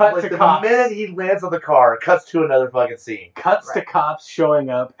Cut like to the cops. minute he lands on the car, cuts to another fucking scene. Cuts to Right. cops showing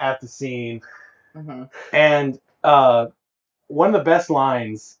up at the scene. Mm-hmm. And one of the best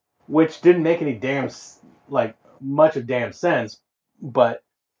lines, which didn't make any much of damn sense, but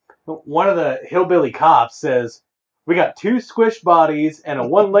one of the hillbilly cops says, "We got 2 squished bodies and a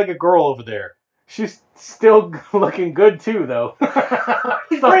one-legged girl over there. She's still looking good too, though."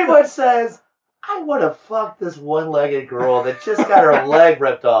 He pretty much says, I want to fuck this one-legged girl that just got her leg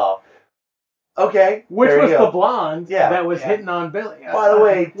ripped off. Okay. Which there you was go. the blonde Yeah. that was Yeah. hitting on Billy. By the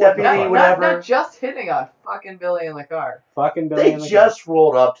way, What Deputy the fuck? whatever- Not just hitting on fucking Billy in the car. Fucking Billy They in the just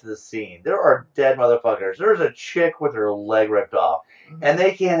rolled up to the scene. There are dead motherfuckers. There's a chick with her leg ripped off. And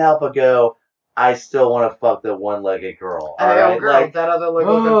they can't help but go, I still want to fuck the one-legged girl. Hey, Alright? oh, girl, Like, that other look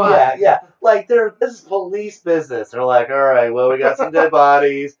Oh, looking yeah, fine. yeah. Like, this is police business. They're like, all right, well, we got some dead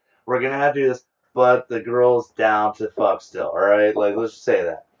bodies. We're going to have to do this. But the girl's down to fuck still, all right? Like, let's just say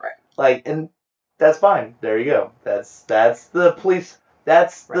that. Right. Like, and that's fine. There you go. That's the police.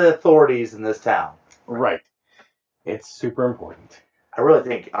 That's Right. the authorities in this town. Right. It's super important. I really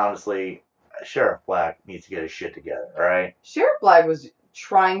think, honestly, Sheriff Black needs to get his shit together, all right? Sheriff Black was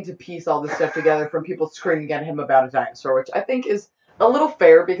trying to piece all this stuff together from people screaming at him about a dinosaur, which I think is a little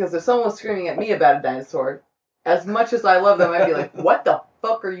fair because if someone was screaming at me about a dinosaur, as much as I love them, I'd be like, what the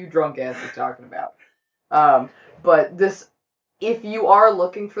fuck are you drunk asses talking about? But this, if you are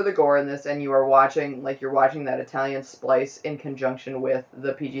looking for the gore in this and you are watching, like you're watching that Italian Splice in conjunction with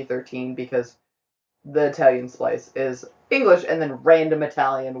the PG-13 because the Italian Splice is English and then random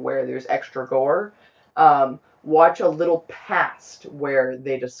Italian where there's extra gore, watch a little past where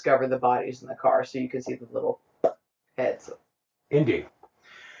they discover the bodies in the car so you can see the little heads. Indeed.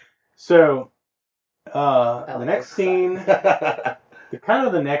 So, the like next this scene,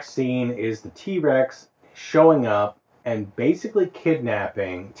 the next scene is the T-Rex showing up and basically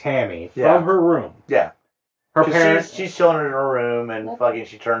kidnapping Tammy Yeah. from her room. Yeah. Her 'Cause parents, she's chilling in her room and fucking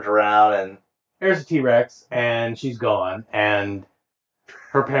she turns around and there's a T-Rex, and she's gone. And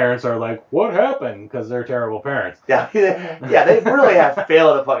her parents are like, what happened? Because they're terrible parents. Yeah, they really have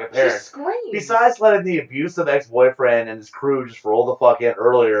failed at fucking She parents. screams. Besides letting the abusive ex-boyfriend and his crew just roll the fuck in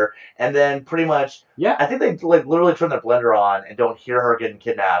earlier, and then pretty much, Yeah. I think they like literally turn their blender on and don't hear her getting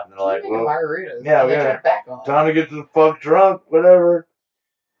kidnapped, and they're like, Making well, margaritas. yeah, and they yeah. turn it back on. time to get the fuck drunk, whatever.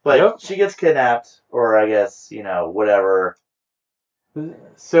 But Yep. she gets kidnapped, or I guess, whatever.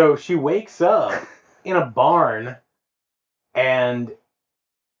 So she wakes up in a barn, and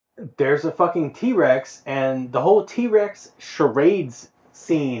there's a fucking T-Rex, and the whole T-Rex charades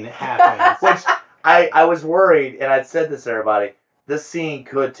scene happens. Which I was worried, and I'd said this to everybody. This scene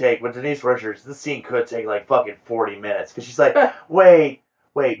could take, with Denise Richards, this scene could take like fucking 40 minutes. Because she's like, wait,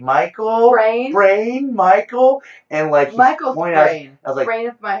 Michael? Brain? Michael? And like, he's Michael's pointing out- brain. I was like, brain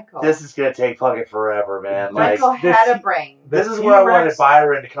of Michael. this is going to take fucking forever, man. Like, Michael this- had a brain. this The is where I wanted T-Rex-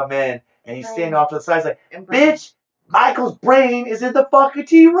 Byron to come in, and he's standing off to the side. He's like, And brain. bitch, Michael's brain is in the fucking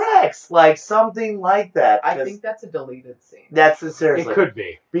T-Rex. Like, something like that. I 'Cause think that's a deleted scene. that's It seriously. could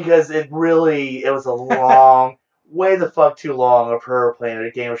be. Because it was a long, way the fuck too long of her playing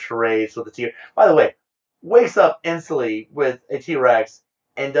a game of charades with the T-Rex. By the way, wakes up instantly with a T-Rex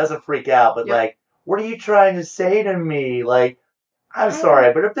and doesn't freak out, but Yep. like, what are you trying to say to me? Like, I'm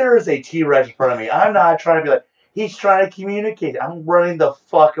sorry, but if there is a T-Rex in front of me, I'm not trying to be like, he's trying to communicate. I'm running the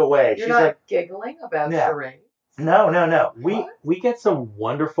fuck away. You're She's not like, giggling about Yeah. charades. no. We get some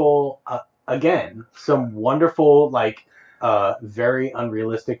wonderful, some wonderful, like, very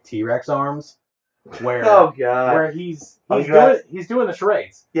unrealistic T-Rex arms, where Oh, God. where he's Oh, doing congrats. he's doing the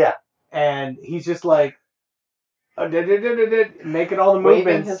charades. Yeah. And he's just like making all the Waving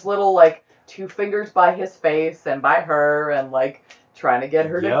movements. his little, like, 2 fingers by his face and by her and, like, trying to get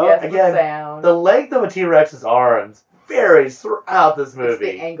her to Yup. guess Again, the sound. The length of a T-Rex's arms varies throughout this It's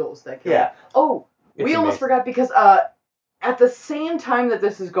movie. the angles that kill Yeah. me. Oh, It's we almost amazing. forgot because at the same time that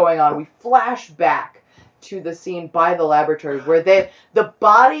this is going on, we flash back to the scene by the laboratory where the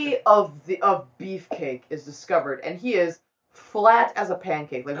body of Beefcake is discovered, and he is flat as a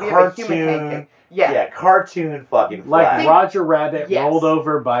pancake. Like we have a human Cartoon. pancake. Yeah. Yeah, cartoon fucking Like flat. Roger Rabbit Yes. rolled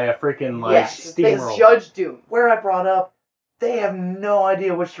over by a freaking like Yes. It's steamroller. Judge Doom. Where I brought up, they have no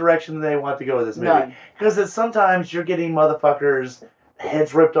idea which direction they want to go with this movie. None. Because sometimes you're getting motherfuckers'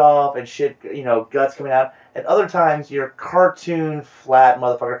 heads ripped off and shit, guts coming out. And other times you're cartoon flat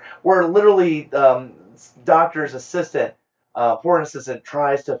motherfucker. Where literally, doctor's assistant, foreign assistant,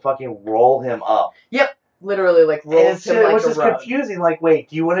 tries to fucking roll him up. Literally, like, And rolls him it like was a just rug. confusing. Like, wait,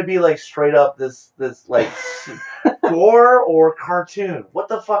 do you want to be like straight up this like gore or cartoon? What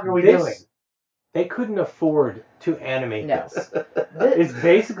the fuck are we doing? They couldn't afford to animate No. this. It's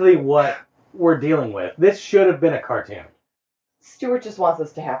basically what we're dealing with. This should have been a cartoon. Stuart just wants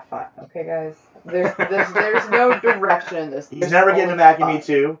us to have fun, okay, guys? There's no direction in this. He's There's never getting to only Mac and fun. Me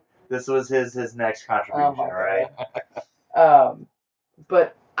too. This was his next contribution, Oh my all right?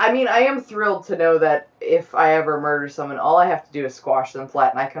 But I mean, I am thrilled to know that if I ever murder someone, all I have to do is squash them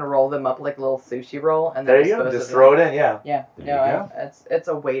flat, and I can roll them up like a little sushi roll, and then There you go. dispose Just of throw them. it in, yeah. Yeah, There no, you go. it's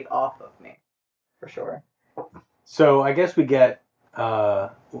a weight off of me, for sure. So I guess we get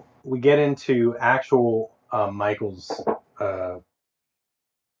into actual Michael's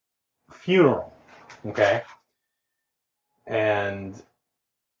funeral, okay? And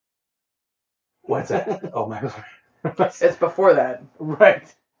what's that? Oh, Michael's. It's before that.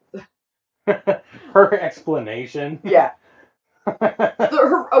 Right. Her explanation. Yeah.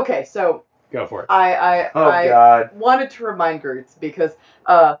 Okay, so Go for it. I God. wanted to remind Gertz because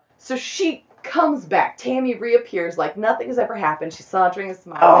so she comes back. Tammy reappears like nothing has ever happened. She's sauntering and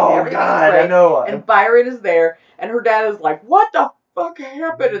smiling. Oh, Everything's God, great. I know. And Byron is there, and her dad is like, "What the fuck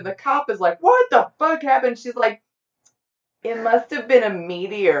happened?" And the cop is like, "What the fuck happened?" She's like, "It must have been a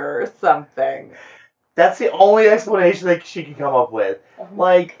meteor or something." That's the only explanation that she can come up with.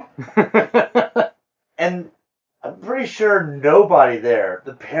 Like, and I'm pretty sure nobody there,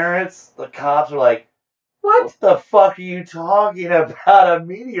 the parents, the cops are like, what the fuck are you talking about? A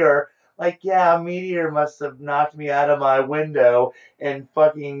meteor? Like, yeah, a meteor must have knocked me out of my window and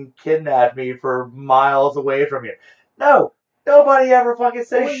fucking kidnapped me for miles away from here. No, nobody ever fucking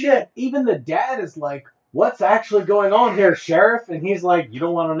says Well, shit. Even the dad is like, "What's actually going on here, Sheriff?" And he's like, "You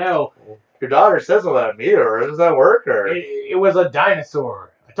don't want to know. Your daughter says about a meteor. Does that work? Or It was a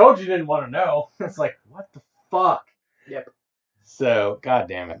dinosaur. I told you didn't want to know." It's like, what the fuck? Yep. So, god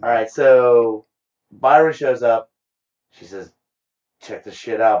damn it. All right, so Byron shows up. She says, check this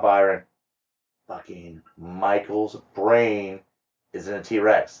shit out, Byron. Fucking Michael's brain is in a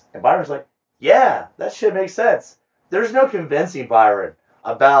T-Rex. And Byron's like, yeah, that shit makes sense. There's no convincing Byron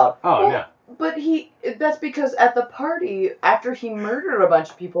about... Oh, no. But that's because at the party, after he murdered a bunch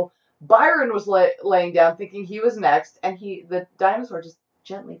of people, Byron was laying down thinking he was next, and the dinosaur just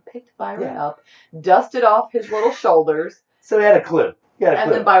gently picked Byron up, dusted off his little shoulders. So he had a clue.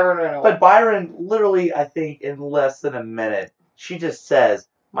 And then Byron ran away. But Byron, literally, I think in less than a minute, she just says,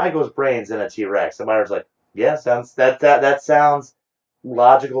 Michael's brain's in a T-Rex. And Byron's like, yeah, that sounds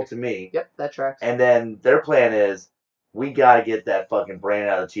logical to me. Yep, that tracks. And then their plan is, we gotta get that fucking brain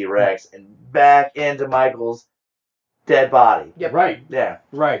out of the T-Rex and back into Michael's dead body. Yep. Right. Yeah.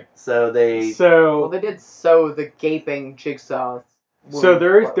 Right. So they... Well, they did sew the gaping jigsaw. So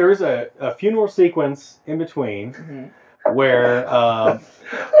there's a funeral sequence in between where the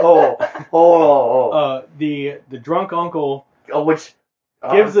drunk uncle which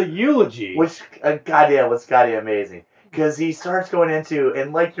gives a eulogy. Which goddamn was goddamn amazing. Because he starts going into,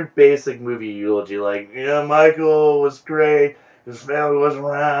 and like your basic movie eulogy, like, Michael was great, his family wasn't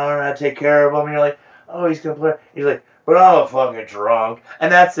around, I take care of him, and you're like, oh, he's gonna play. He's like, but I'm a fucking drunk.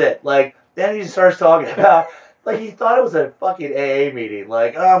 And that's it. Like, then he starts talking about, like, he thought it was a fucking AA meeting.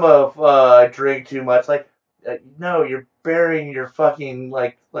 Like, I drink too much. Like, no, you're burying your fucking,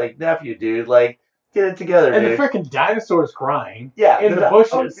 like nephew, dude. Like, get it together, and dude. the freaking dinosaur's crying. Yeah, in the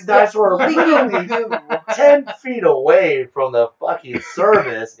bushes. The dinosaur literally 10 feet away from the fucking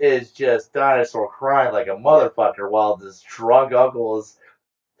service is just dinosaur crying like a motherfucker while this drunk uncle is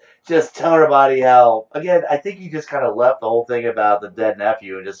just telling everybody how, again, I think he just kind of left the whole thing about the dead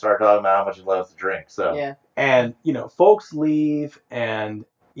nephew and just started talking about how much he loves to drink. So yeah. And, folks leave and,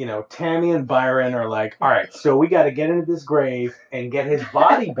 Tammy and Byron are like, all right, so we got to get into this grave and get his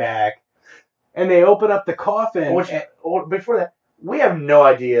body back. And they open up the coffin. Before that, we have no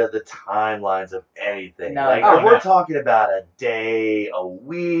idea the timelines of anything. No. Like, if we're talking about a day, a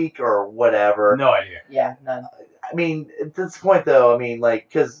week, or whatever. No idea. Yeah, none. I mean, at this point, though,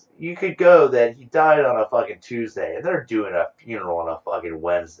 because you could go that he died on a fucking Tuesday, and they're doing a funeral on a fucking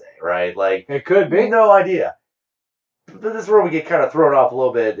Wednesday, right? Like, it could be. No idea. But this is where we get kind of thrown off a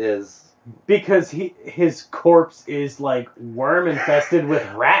little bit is... Because his corpse is like worm infested with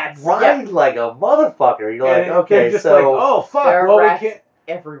rats. Right, like a motherfucker. You're like, and okay, just so... like, oh, fuck, there are well, rats we can't...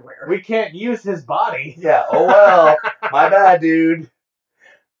 everywhere. We can't use his body. Yeah, oh well, my bad, dude.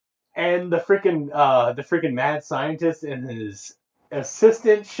 And the freaking mad scientist and his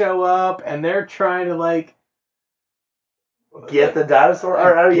assistant show up, and they're trying to, like... Get the dinosaur?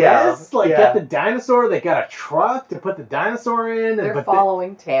 Get the dinosaur. They got a truck to put the dinosaur in. They're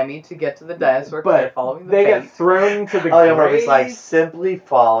following Tammy to get to the dinosaur. But they're following the they fate. get thrown to the Elliot grave. Murphy's like, simply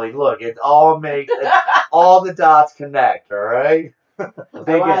following. Look, all the dots connect, all right? I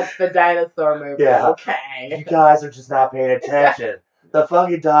watched the dinosaur movie. Yeah. Okay. You guys are just not paying attention. The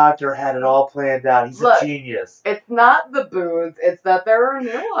fucking doctor had it all planned out. He's a genius. It's not the booze. It's that there are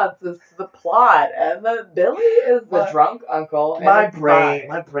nuances to the plot, and that Billy is the drunk uncle. And my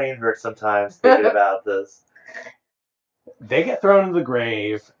brain hurts sometimes thinking about this. They get thrown into the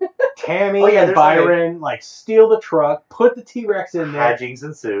grave. Tammy Oh, yeah, and there's Byron steal the truck, put the T-Rex in there, Hijinks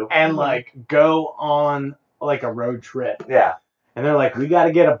ensue. and go on like a road trip. Yeah. And they're like, we got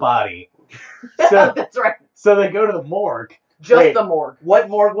to get a body. So that's right. So they go to the morgue. Just the morgue. What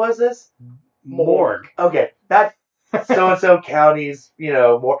morgue was this? Morgue. Okay, not so-and-so counties,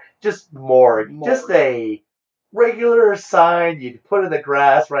 just morgue. Just a regular sign you'd put in the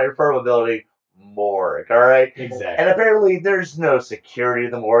grass right in front of a building. Morgue, all right? Exactly. And apparently there's no security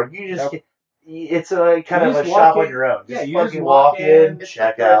in the morgue. You just it's a kind of a just shop walk on your own. Yeah, you fucking just walk in,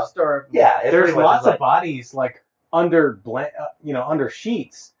 check out. Yeah, there's lots of bodies under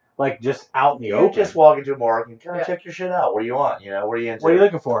sheets. Just out in the open. Just walk into a morgue and kind of check your shit out. What do you want? What are you into? What are you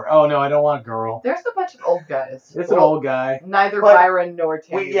looking for? Oh, no, I don't want a girl. There's a bunch of old guys. It's an old guy. Neither Byron nor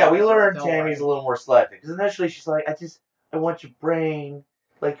Tammy. We learned Tammy's a little more selective. Because initially she's like, I want your brain.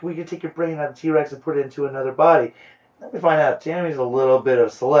 Like, we can take your brain out of the T-Rex and put it into another body. Then we find out Tammy's a little bit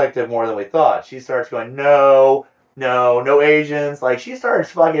of selective more than we thought. She starts going, no Asians. Like, she starts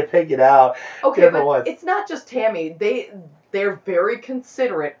fucking picking out different ones. It's not just Tammy. They're very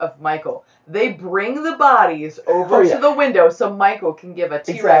considerate of Michael. They bring the bodies over to the window so Michael can give a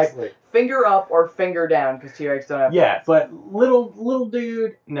T-Rex finger up or finger down because T-Rex don't have. Yeah, but little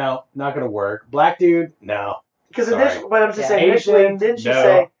dude, no, not gonna work. Black dude, no. Because initially, but I'm just saying, initially, didn't she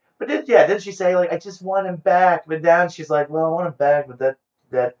say? But didn't she say, like, I just want him back? But now she's like, well, I want him back, but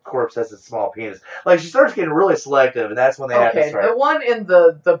that corpse has a small penis. Like, she starts getting really selective, and that's when they have to Okay, start. the one in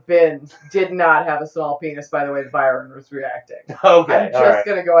the bin did not have a small penis, by the way Byron was reacting. Okay, I'm just alright.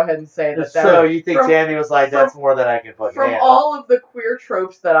 going to go ahead and say that So you think from- Tammy was like, that's more than I can fucking from handle. all of the queer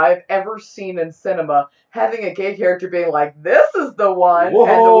tropes that I've ever seen in cinema, having a gay character being like, this is the one, Whoa.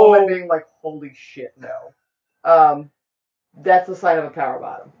 and the woman being like, holy shit, no. That's a sign of a power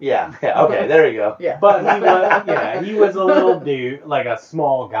bottom. Yeah, okay, there you go. Yeah. But he was a little dude, like a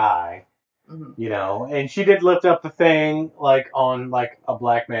small guy, Mhm. you know. And she did lift up the thing like on like a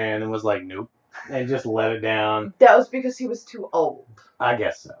black man and was like, nope, and just let it down. That was because he was too old, I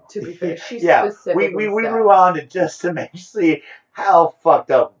guess so. to be fair. She Yeah, specifically we said. rewound it just to make you see how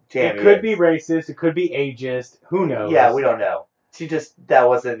fucked up Tammy It could is. be racist. It could be ageist. Who knows? Yeah, we don't know. That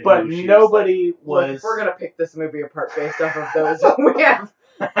wasn't. But who she nobody Look, was. if we're going to pick this movie apart based off of those,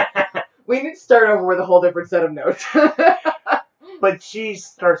 we need to start over with a whole different set of notes. But she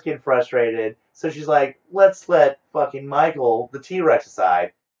starts getting frustrated, so she's like, let's let fucking Michael, the T-Rex,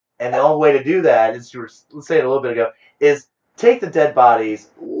 aside. And the only way to do that, as you were saying a little bit ago, is take the dead bodies,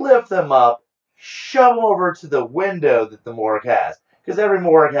 lift them up, shove them over to the window that the morgue has. Because every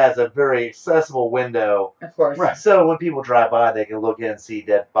morgue has a very accessible window. Of course. Right. So when people drive by, they can look in and see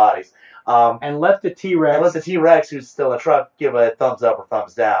dead bodies. And let the T-Rex. And let the T-Rex, who's still in the truck, give a thumbs up or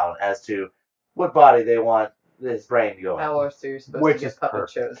thumbs down as to what body they want his brain to go in. How else are you supposed Which to is get puppet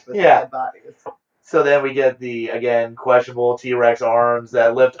perfect. shows with Yeah. dead bodies? So then we get the, again, questionable T-Rex arms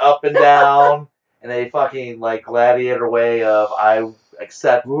that lift up and down in a fucking, like, gladiator way of, I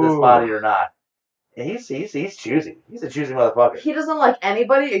accept this Ooh. body or not. And he's choosy. He's a choosy motherfucker. He doesn't like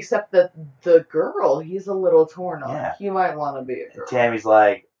anybody except the girl. He's a little torn on. Yeah. He might want to be a girl. Tammy's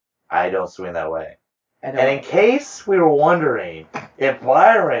like, I don't swing that way. I don't And in know. case we were wondering if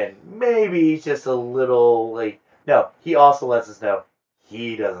Byron maybe he's just a little, like, no, he also lets us know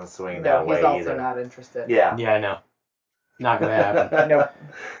he doesn't swing No, that way he's also either. not interested. Yeah. Yeah, I know. Not gonna happen. Nope.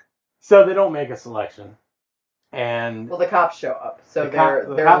 So they don't make a selection, and Well, the cops show up, so the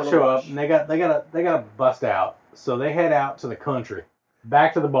they're cops a show little up, and they gotta bust out. So they head out to the country,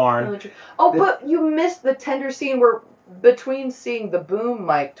 back to the barn. Oh, but you missed the tender scene where, between seeing the boom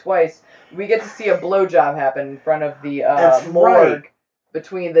mic twice, we get to see a blowjob happen in front of the That's morgue right.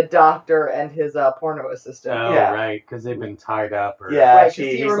 between the doctor and his porno assistant. Oh, Yeah. right, because they've been tied up. Or, Yeah, Right, 'cause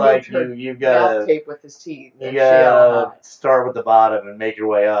he's he like, removed her you've Mouth got tape with his teeth. you and she had on gotta start with the bottom and make your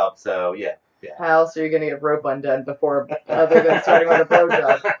way up. So yeah. How else are you going to get rope undone before, other than starting with a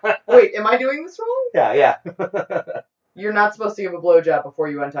blowjob? Wait, am I doing this wrong? Yeah. You're not supposed to give a blowjob before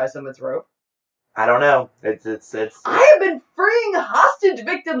you untie someone's rope. I don't know. It's. I have been freeing hostage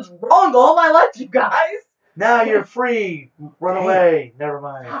victims wrong all my life, you guys. Now you're free. Run Damn. away. Never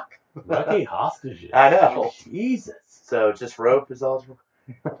mind. Fuck. lucky hostages. I know. Jesus. So just rope is all.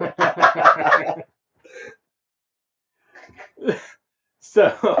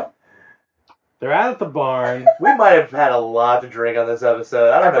 So they're out at the barn. We might have had a lot to drink on this episode.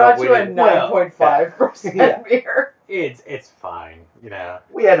 I I don't know brought if we you a did. 9.5% Yeah. beer. It's fine, you know.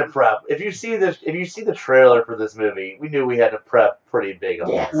 We had to prep. If you see the trailer for this movie, we knew we had to prep pretty big on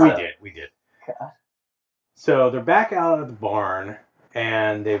Yes. this. We did. So they're back out at the barn,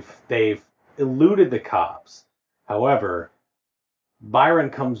 and they've eluded the cops. However, Byron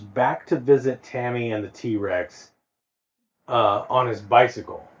comes back to visit Tammy and the T-Rex on his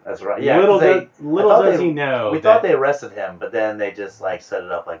bicycle. That's right. Yeah. little 'cause does he know we that thought they arrested him, but then they just like set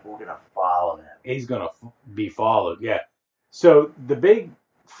it up like we're gonna follow him. he's gonna be followed. Yeah. So the big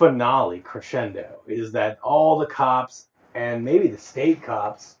finale crescendo is that all the cops and maybe the state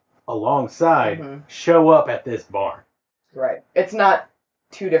cops alongside Mhm. show up at this barn. Right. It's not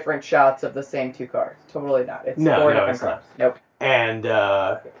two different shots of the same two cars. Totally not. It's No, four no, different it's not. cars. Nope. And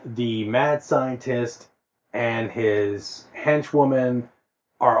the mad scientist and his henchwoman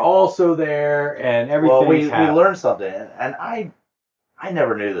are also there, and everything's Well, we happening. learned something, and I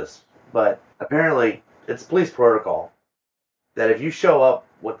never knew this, but apparently it's police protocol that if you show up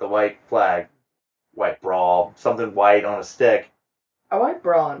with the white flag, white brawl, something white on a stick, A white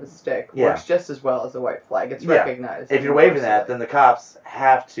bra on a stick Yeah. works just as well as a white flag. It's Yeah. recognized. if you're waving that, then the cops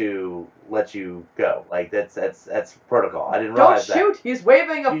have to let you go. Like that's protocol. I didn't don't realize that. shoot. He's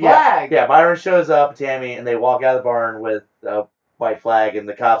waving a Yeah, flag. yeah. Byron shows up, Tammy, and they walk out of the barn with a white flag, and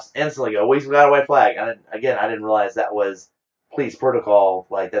the cops instantly go, "We got a white flag." And again, I didn't realize that was police protocol.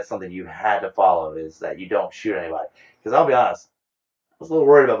 Like that's something you had to follow, is that you don't shoot anybody. Because I'll be honest, I was a little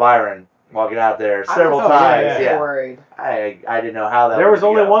worried about Byron walking out there several I was times. yeah. Yeah, worried. I didn't know how that. There was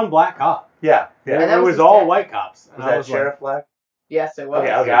only go. one black cop. Yeah, Yeah, yeah. And that it was was his all dad. white cops. And Was I that was Sheriff Black? Yes, it was. Okay.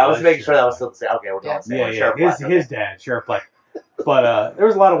 Yeah, I was that's making sure that Sheriff was still the same. Okay, we're Yeah. going the same Yeah, one. yeah. Sheriff Black. His dad, Sheriff Black. But there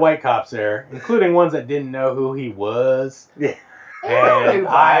was a lot of white cops there, including ones that didn't know who he was. Yeah. And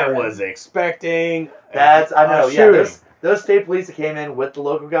I was expecting I know. a Yeah, shooting. those state police that came in with the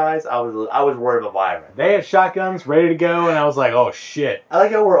local guys, I was worried about Byron. They had shotguns ready to go, and I was like, "Oh shit!" I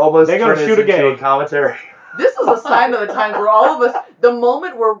like how we're almost They're gonna turning shoot this into again. a commentary. This is a sign of the times where all of us, the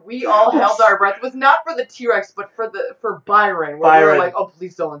moment where we all held our breath was not for the T-Rex, but for Byron. Where we were like, oh,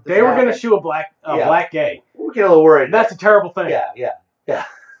 please don't let this They were happen. gonna shoot a black gay. We're getting a little worried. That's a terrible thing. Yeah.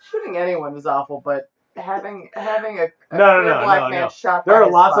 Shooting anyone is awful, but having a No, queer black man shot by There are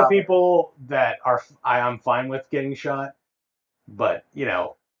his lots of father. people that I'm fine with getting shot, but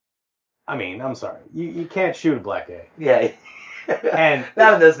I mean, I'm sorry, you can't shoot a black gay. Yeah. And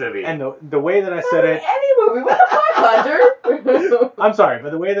not in this movie. And the way that I said it, any movie, what the fuck, Hunter? I'm sorry,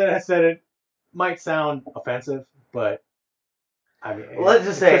 but the way that I said it might sound offensive, but I mean, Well, let's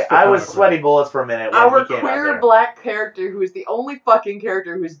just say I was sweating bullets for a minute when Our he came out queer there. black character, who is the only fucking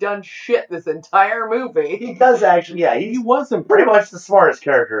character who's done shit this entire He movie. does actually, yeah. He He's wasn't pretty much the smartest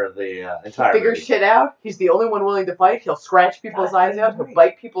character of the entire Figures movie. shit out. He's the only one willing to fight. He'll scratch people's God, eyes out. He'll right.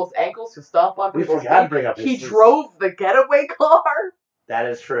 bite people's ankles. He'll stomp on We people's forgot to feet. bring up He his... drove the getaway car. That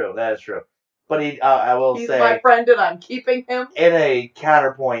is true. But I will He's say, my friend and I'm keeping him. in a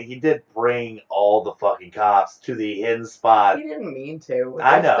counterpoint, he did bring all the fucking cops to the hidden spot. He didn't mean to.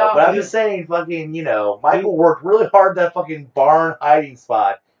 I know, but I'm just saying, fucking, Michael worked really hard in that fucking barn hiding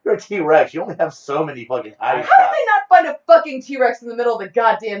spot. You're a T-Rex. You only have so many fucking hiding How spots. did they not find a fucking T-Rex in the middle of the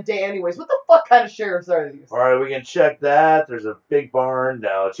goddamn day anyways? What the fuck kind of sheriffs are these? All right, we can check that. There's a big barn.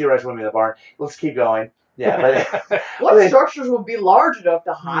 No, T-Rex wouldn't be in the barn. Let's keep going. Yeah, but What structures would be large enough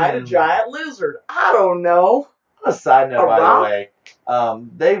to hide a giant lizard? I don't know. on a side note, A by rock? the way,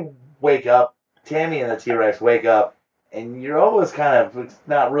 they wake up, Tammy and the T-Rex wake up, and you're always kind of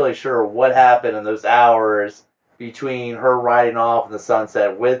not really sure what happened in those hours between her riding off in the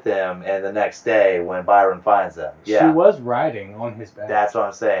sunset with him and the next day when Byron finds them. She Yeah, was riding on his back. that's what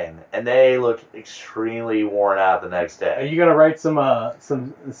I'm saying. And they look extremely worn out the next Are day. you gonna write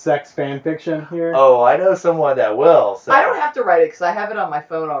some sex fan fiction here? Oh, I know someone that will. So. I don't have to write it because I have it on my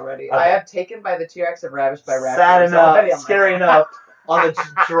phone already. Okay. I have Taken by the T-Rex and Ravished by Raptors. Sad already enough, on my scary phone. enough. On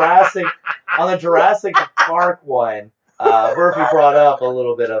the Jurassic Park one, Murphy brought up a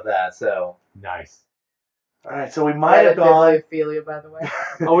little bit of that. So, Nice. all right, so we might have Reddit gone. bibliophilia, by the way.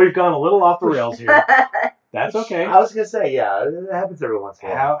 Oh, we've gone a little off the rails here. That's okay. I was gonna say, yeah, it happens every once in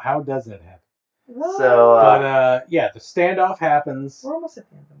a while. How does that happen? So, But yeah, the standoff happens. We're almost at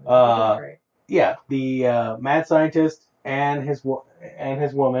the end of the movie. We're doing great. Yeah, the mad scientist and his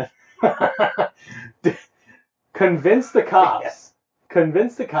woman convince the cops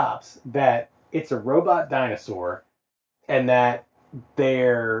that it's a robot dinosaur and that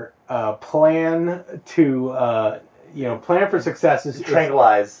their plan for success is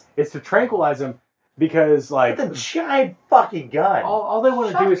Tranquilize. to tranquilize him because like With a giant fucking gun. all they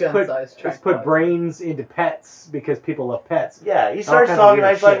want to do is Shotgun-sized put tranquilizer. brains into pets because people love pets. Yeah, he starts kinds of talking.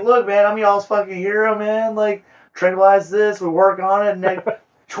 weird He's like, shit. "Look, man, I'm y'all's fucking hero, man. Like, tranquilize this. We work on it. And then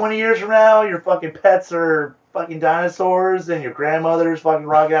 20 years from now, your fucking pets are fucking dinosaurs, and your grandmother's fucking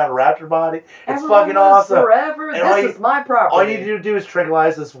rocking out a raptor body. It's Everyone fucking lives awesome. Forever. And all This you- is my property. All you need to do is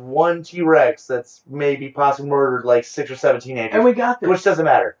tranquilize this one T-Rex that's maybe possibly murdered like 6 or 7 teenagers, And we got this. which doesn't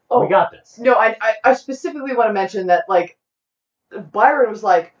matter. Oh, We got this. No, I specifically want to mention that, like, Byron was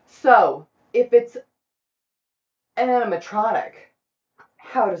like, so, if it's an animatronic,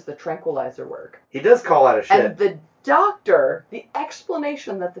 how does the tranquilizer work? He does call out a shit. And the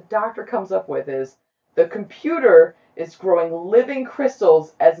explanation that the doctor comes up with is the computer is growing living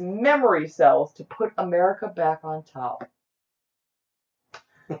crystals as memory cells to put America back on top.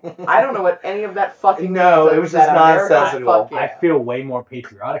 I don't know what any of that fucking No, means. it was that just America nonsensical. fuck yeah. I feel way more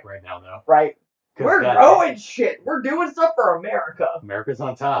patriotic right now, though. Right. 'Cause We're God, growing shit. We're doing stuff for America. America's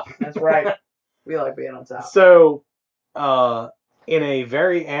on top. That's right. We like being on top. So, in a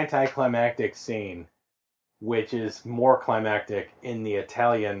very anticlimactic scene, which is more climactic in the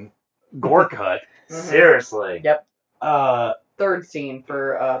Italian gore cut, Seriously. Yep. uh, Third scene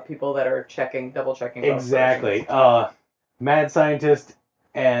for people that are double checking. both exactly, versions. mad scientist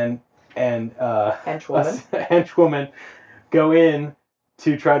and Henchwoman. henchwoman go in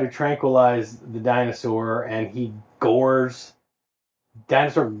to try to tranquilize the dinosaur, and he gores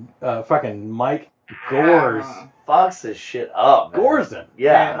dinosaur. Fucking Mike gores. Fucks his shit up, man. Gores him.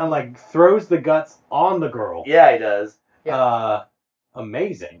 Yeah. And like throws the guts on the girl. Yeah, he does.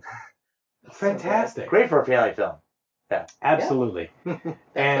 Amazing. Fantastic. Great for a family film. Absolutely. That's what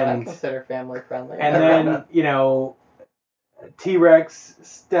I and consider family friendly. and then, T-Rex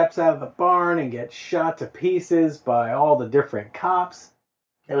steps out of the barn and gets shot to pieces by all the different cops.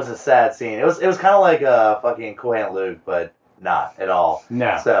 It was a sad scene. It was kind of like fucking Cool Hand Luke, but not at all.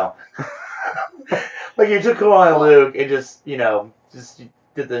 No. So, like you took Cool Hand Luke and just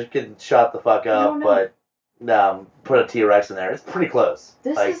did the getting shot the fuck up, No. but put a T-Rex in there. It's pretty close.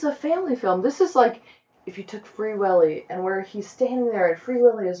 This Like, is a family film. This is like if you took Free Willy and where he's standing there and Free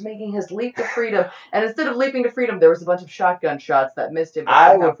Willy is making his leap to freedom, and instead of leaping to freedom, there was a bunch of shotgun shots that missed him.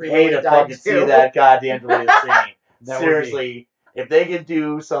 I somehow would Free pay Willy to died fucking see too. that goddamn deleted scene. That would Seriously, if they could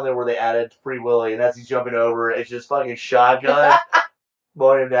do something where they added Free Willy and as he's jumping over, it's just fucking shotgun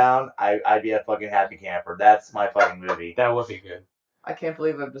mowing him down, I'd be a fucking happy camper. That's my fucking movie. That would be good. I can't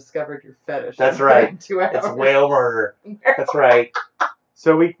believe I've discovered your fetish. That's in right. 2 hours. It's whale murder. That's right.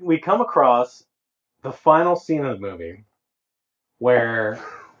 So we come across the final scene of the movie where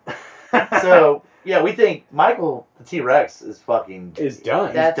So, yeah, we think Michael the T-Rex is fucking... is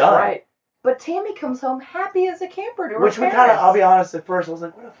done. That's done. right. But Tammy comes home happy as a camper to her Which we kind of, parents. I'll be honest, at first I was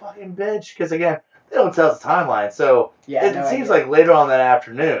like, what a fucking bitch. Because, again, they don't tell us the timeline. So, Yeah, it no seems idea. like later on that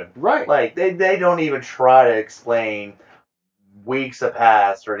afternoon. Right. Like, they don't even try to explain weeks have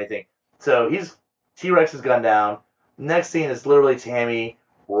passed or anything. So, T-Rex is gunned down. Next scene is literally Tammy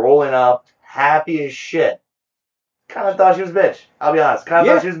rolling up, happy as shit. Kind of thought she was a bitch. I'll be honest. Kind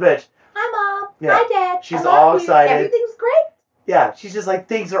of thought she was a bitch. Hi, Mom. Yeah. Hi, Dad. She's I love all you. excited. Everything's great. Yeah, she's just like,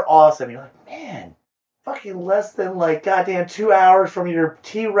 things are awesome. You're like, man, fucking less than like goddamn 2 hours from your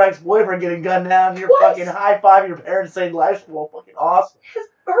T-Rex boyfriend getting gunned down, you're Twice. fucking high-fiving your parents saying life's well fucking awesome.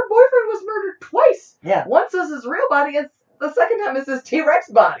 Her boyfriend was murdered twice. Yeah. Once is his real body, and the second time is his T-Rex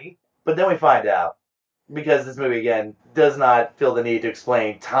body. But then we find out, because this movie, again, does not feel the need to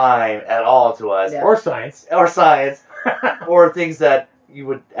explain time at all to us, Yeah. Or science. or science, or things that you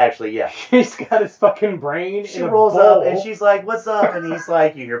would actually, yeah. He's got his fucking brain She in a rolls bowl. up, and she's like, what's up? And he's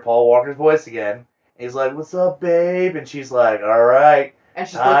like, you hear Paul Walker's voice again. And he's like, what's up, babe? And she's like, all right. And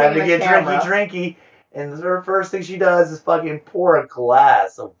she's Time looking to at the get camera. drinky. And her first thing she does is fucking pour a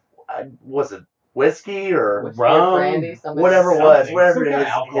glass of, was it whiskey or Whiskey Rum, or brandy, something. whatever it was, something, whatever some it kind of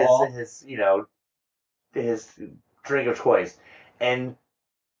alcohol. is, his drink of choice. And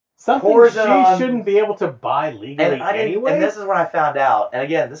Something pours she it on- shouldn't be able to buy legally I didn't, anyway. and this is when I found out. And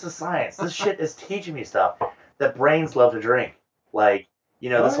again, this is science. This shit is teaching me stuff that brains love to drink. Like,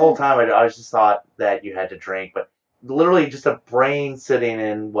 this whole time I just thought that you had to drink, but literally just a brain sitting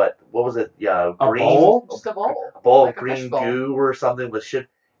in what was it? Yeah, A green bowl? Just a bowl. a bowl Like of a fish green bowl. goo or something with shit.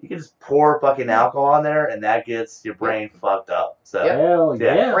 You can just pour fucking alcohol in there, and that gets your brain fucked up. So Yep. Hell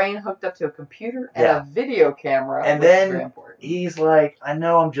Yeah. yeah. Brain hooked up to a computer and Yeah. a video camera. And which is then very important. he's like, I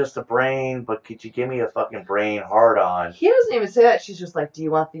know I'm just a brain, but could you give me a fucking brain hard on? He doesn't even say that. She's just like, do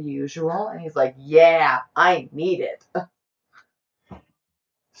you want the usual? And he's like, yeah, I need it.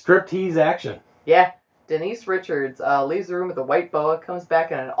 Striptease action. Yeah. Denise Richards leaves the room with a white boa, comes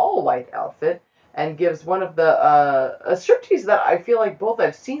back in an all-white outfit, and gives one of the a striptease that I feel like both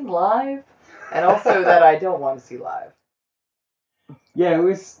I've seen live and also that I don't want to see live. Yeah, it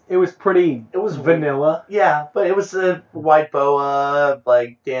was pretty. It was vanilla. Yeah, but it was a white boa,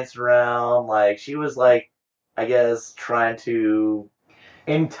 like, dancing around. Like, she was, like, I guess, trying to...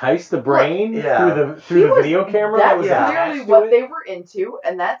 Entice the brain yeah. through He the was- video camera that was yeah. attached clearly to what it. they were into,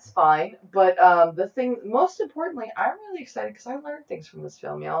 and that's fine. But the thing, most importantly, I'm really excited because I learned things from this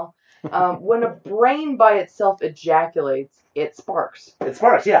film, y'all. When a brain by itself ejaculates, it sparks. It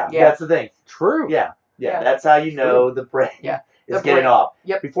sparks, yeah. Yeah. That's the thing. True. Yeah. Yeah. That's how you know the brain Yeah. is The getting brain. off.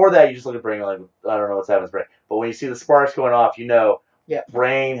 Yep. Before that, you just look at the brain like, I don't know what's happening to the brain. But when you see the sparks going off, you know Yep.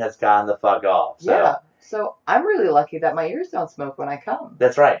 brain has gotten the fuck off. So Yeah. So I'm really lucky that my ears don't smoke when I come.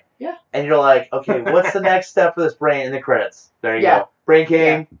 that's right. Yeah. And you're like, okay, what's the next step for this brain? In the credits. There you Yeah. go. Brain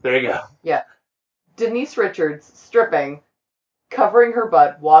came. There you go. Denise Richards stripping, covering her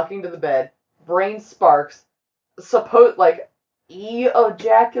butt, walking to the bed, brain sparks,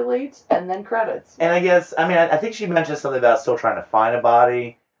 ejaculates, and then credits. And I guess, I think she mentioned something about still trying to find a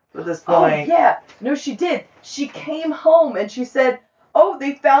body. But at this Oh, point, yeah. No, she did. She came home and she said, oh,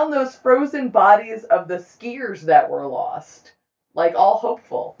 they found those frozen bodies of the skiers that were lost. Like, all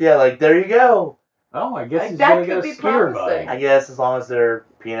hopeful. yeah, like, there you go. Oh, I guess Like, he's that gonna could go be skier promising. I guess as long as their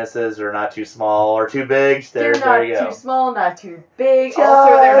penises are not too small or too big, They're there not you go. too small, not too big. Just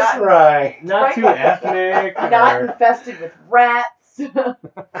Also, they're not, right. Not too Right. ethnic. not or- infested with rats.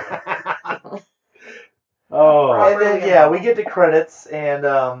 Oh, And then, yeah, we get to credits, and,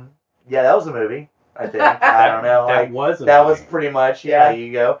 yeah, that was a movie, I think. I don't know. That was a That movie. was pretty much, yeah,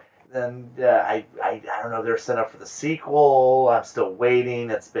 you go. And I don't know if they're set up for the sequel. I'm still waiting.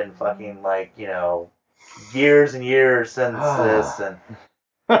 It's been fucking, like, years and years since this, and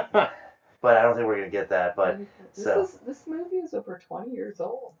but I don't think we're gonna get that. But This movie is over 20 years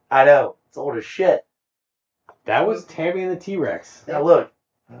old. I know it's old as shit. That was Tammy and the T-Rex. Now look,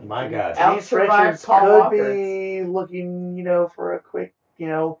 My God. Denise Outsurvived Richards Paul could Walker. be looking, for a quick,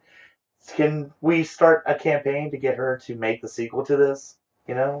 Can we start a campaign to get her to make the sequel to this?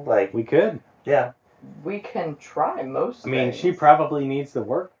 We could. Yeah. We can try most I mean, things. she probably needs the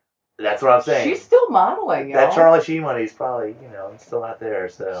work. That's what I'm saying. She's still modeling, y'all. That Charlie Sheen money's probably, still not there.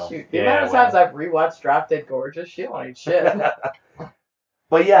 So. Shoot, the Yeah, amount of well. times I've rewatched Drop Dead Gorgeous, she don't need shit.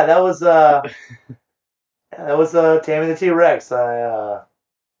 But yeah, that was Tammy the T-Rex. That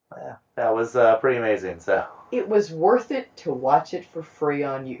was pretty amazing. So. It was worth it to watch it for free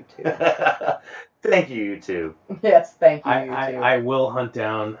on YouTube. Thank you, YouTube. Yes, thank you, I YouTube. I will hunt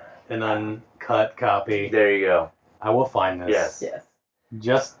down an uncut copy. There you go. I will find this. Yes. Yes.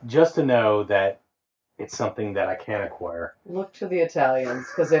 Just to know that it's something that I can acquire. Look to the Italians,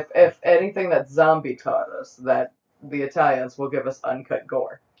 because if anything that Zombie taught us, that the Italians will give us uncut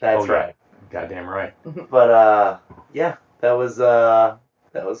gore. That's Oh, yeah. right. Goddamn right. But yeah, that was the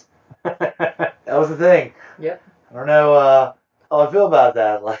thing. Yep. I don't know how I feel about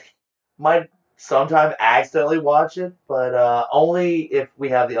that. Like, might sometime accidentally watch it, but only if we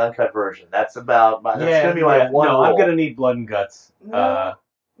have the uncut version. That's about that's gonna be my one. No, rule. I'm gonna need blood and guts if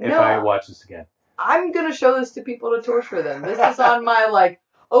I watch this again. I'm gonna show this to people to torture them. This is on my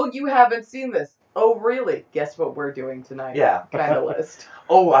oh, you haven't seen this. Oh, really? Guess what we're doing tonight? Yeah. Kind of list.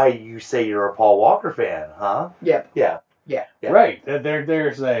 Oh, you say you're a Paul Walker fan, huh? Yep. Yeah. Yeah. Right.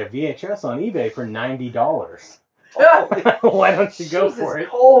 There's a VHS on eBay for $90. Oh, Why don't you go Jesus for it?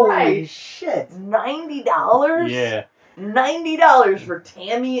 Holy shit! $90? Yeah. $90 for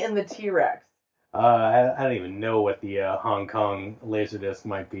Tammy and the T-Rex. I don't even know what the Hong Kong Laserdisc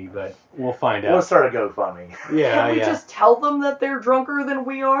might be, but we'll find We'll out. start a GoFundMe. Yeah, Can we yeah. just tell them that they're drunker than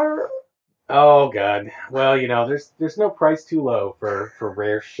we are? Oh God. Well, there's no price too low for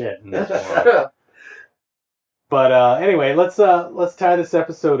rare shit in this world. But anyway, let's tie this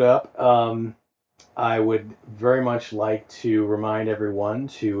episode up. I would very much like to remind everyone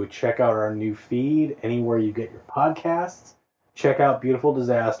to check out our new feed anywhere you get your podcasts. Check out Beautiful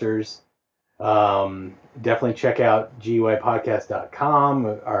Disasters. Definitely check out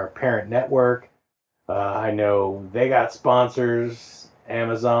GUIPodcast.com, our parent network. I know they got sponsors.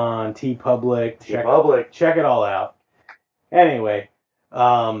 Amazon, TeePublic. Check it all out. Anyway,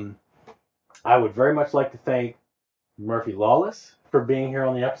 I would very much like to thank Murphy Lawless for being here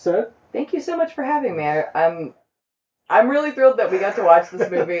on the episode. Thank you so much for having me. I'm really thrilled that we got to watch this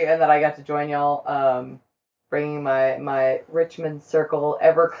movie and that I got to join y'all, bringing my Richmond circle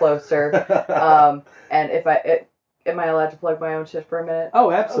ever closer. And am I allowed to plug my own shit for a minute?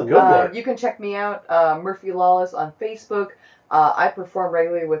 Oh, absolutely. You can check me out, Murphy Lawless on Facebook. I perform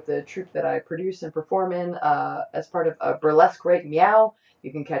regularly with the troupe that I produce and perform in as part of a Burlesque Right Meow.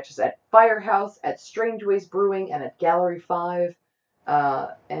 You can catch us at Firehouse, at Strange Ways Brewing, and at Gallery 5.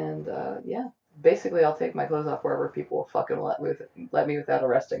 Yeah, basically I'll take my clothes off wherever people will fucking let me without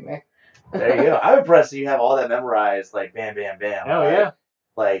arresting me. There you go. I'm impressed that you have all that memorized, like bam, bam, bam. Oh, right? yeah.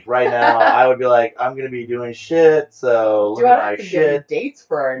 Like right now, I would be like, I'm gonna be doing shit, so Do look I at my have to give shit. you dates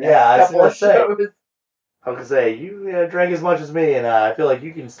for our next Yeah, I was couple of gonna say. shows? I was gonna say you drank as much as me, and I feel like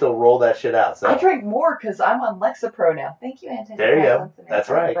you can still roll that shit out. So I drank more because I'm on Lexapro now. Thank you, antidepressants. There you go. and That's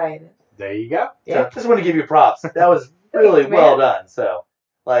right. antivitamins. There you go. Yeah. So, just want to give you props. That was really Thanks, well man. done. So,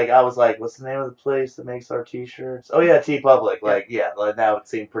 I was like, what's the name of the place that makes our T-shirts? Oh yeah, TeePublic. Now it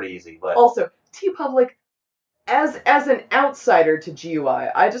seemed pretty easy, but Also, TeePublic, as an outsider to GUI,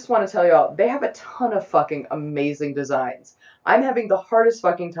 I just want to tell y'all, they have a ton of fucking amazing designs. I'm having the hardest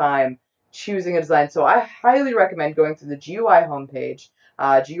fucking time choosing a design, so I highly recommend going through the GUI homepage,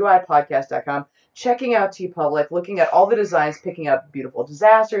 GUIpodcast.com, checking out TeePublic, looking at all the designs, picking up Beautiful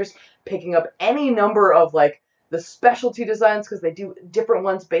Disasters, picking up any number of the specialty designs, because they do different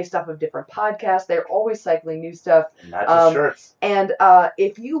ones based off of different podcasts. They're always cycling new stuff. not just shirts. And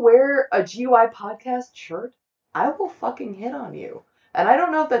if you wear a GUI podcast shirt, I will fucking hit on you. And I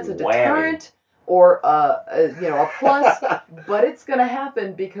don't know if that's a Whammy. deterrent or a plus, but it's gonna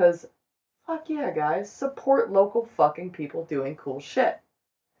happen because fuck yeah, guys, support local fucking people doing cool shit.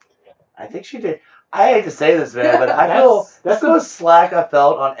 I think she did. I hate to say this, man, but I feel that's the most slack I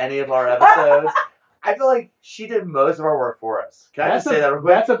felt on any of our episodes. I feel like she did most of our work for us. Can I just say that real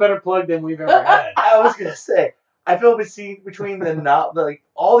quick? That's a better plug than we've ever had. I was gonna say, I feel between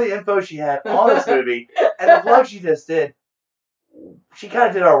all the info she had on this movie and the vlog she just did, she kind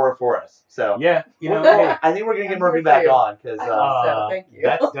of did our work for us. So Yeah, hey, I think we're gonna get I'm Murphy here for back you. on because I hope so. Thank you.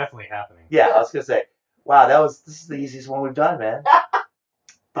 that's definitely happening. yeah, I was gonna say Wow, this is the easiest one we've done, man.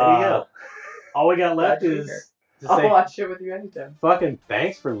 There you go. All we got left Glad you're is here. to I'll say watch it with you anytime. fucking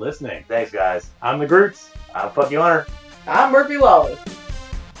thanks for listening. Thanks, guys. I'm the Groots. I'm Fuck You Hunter. I'm Murphy Lawless.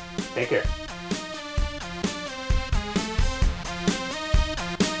 Take care.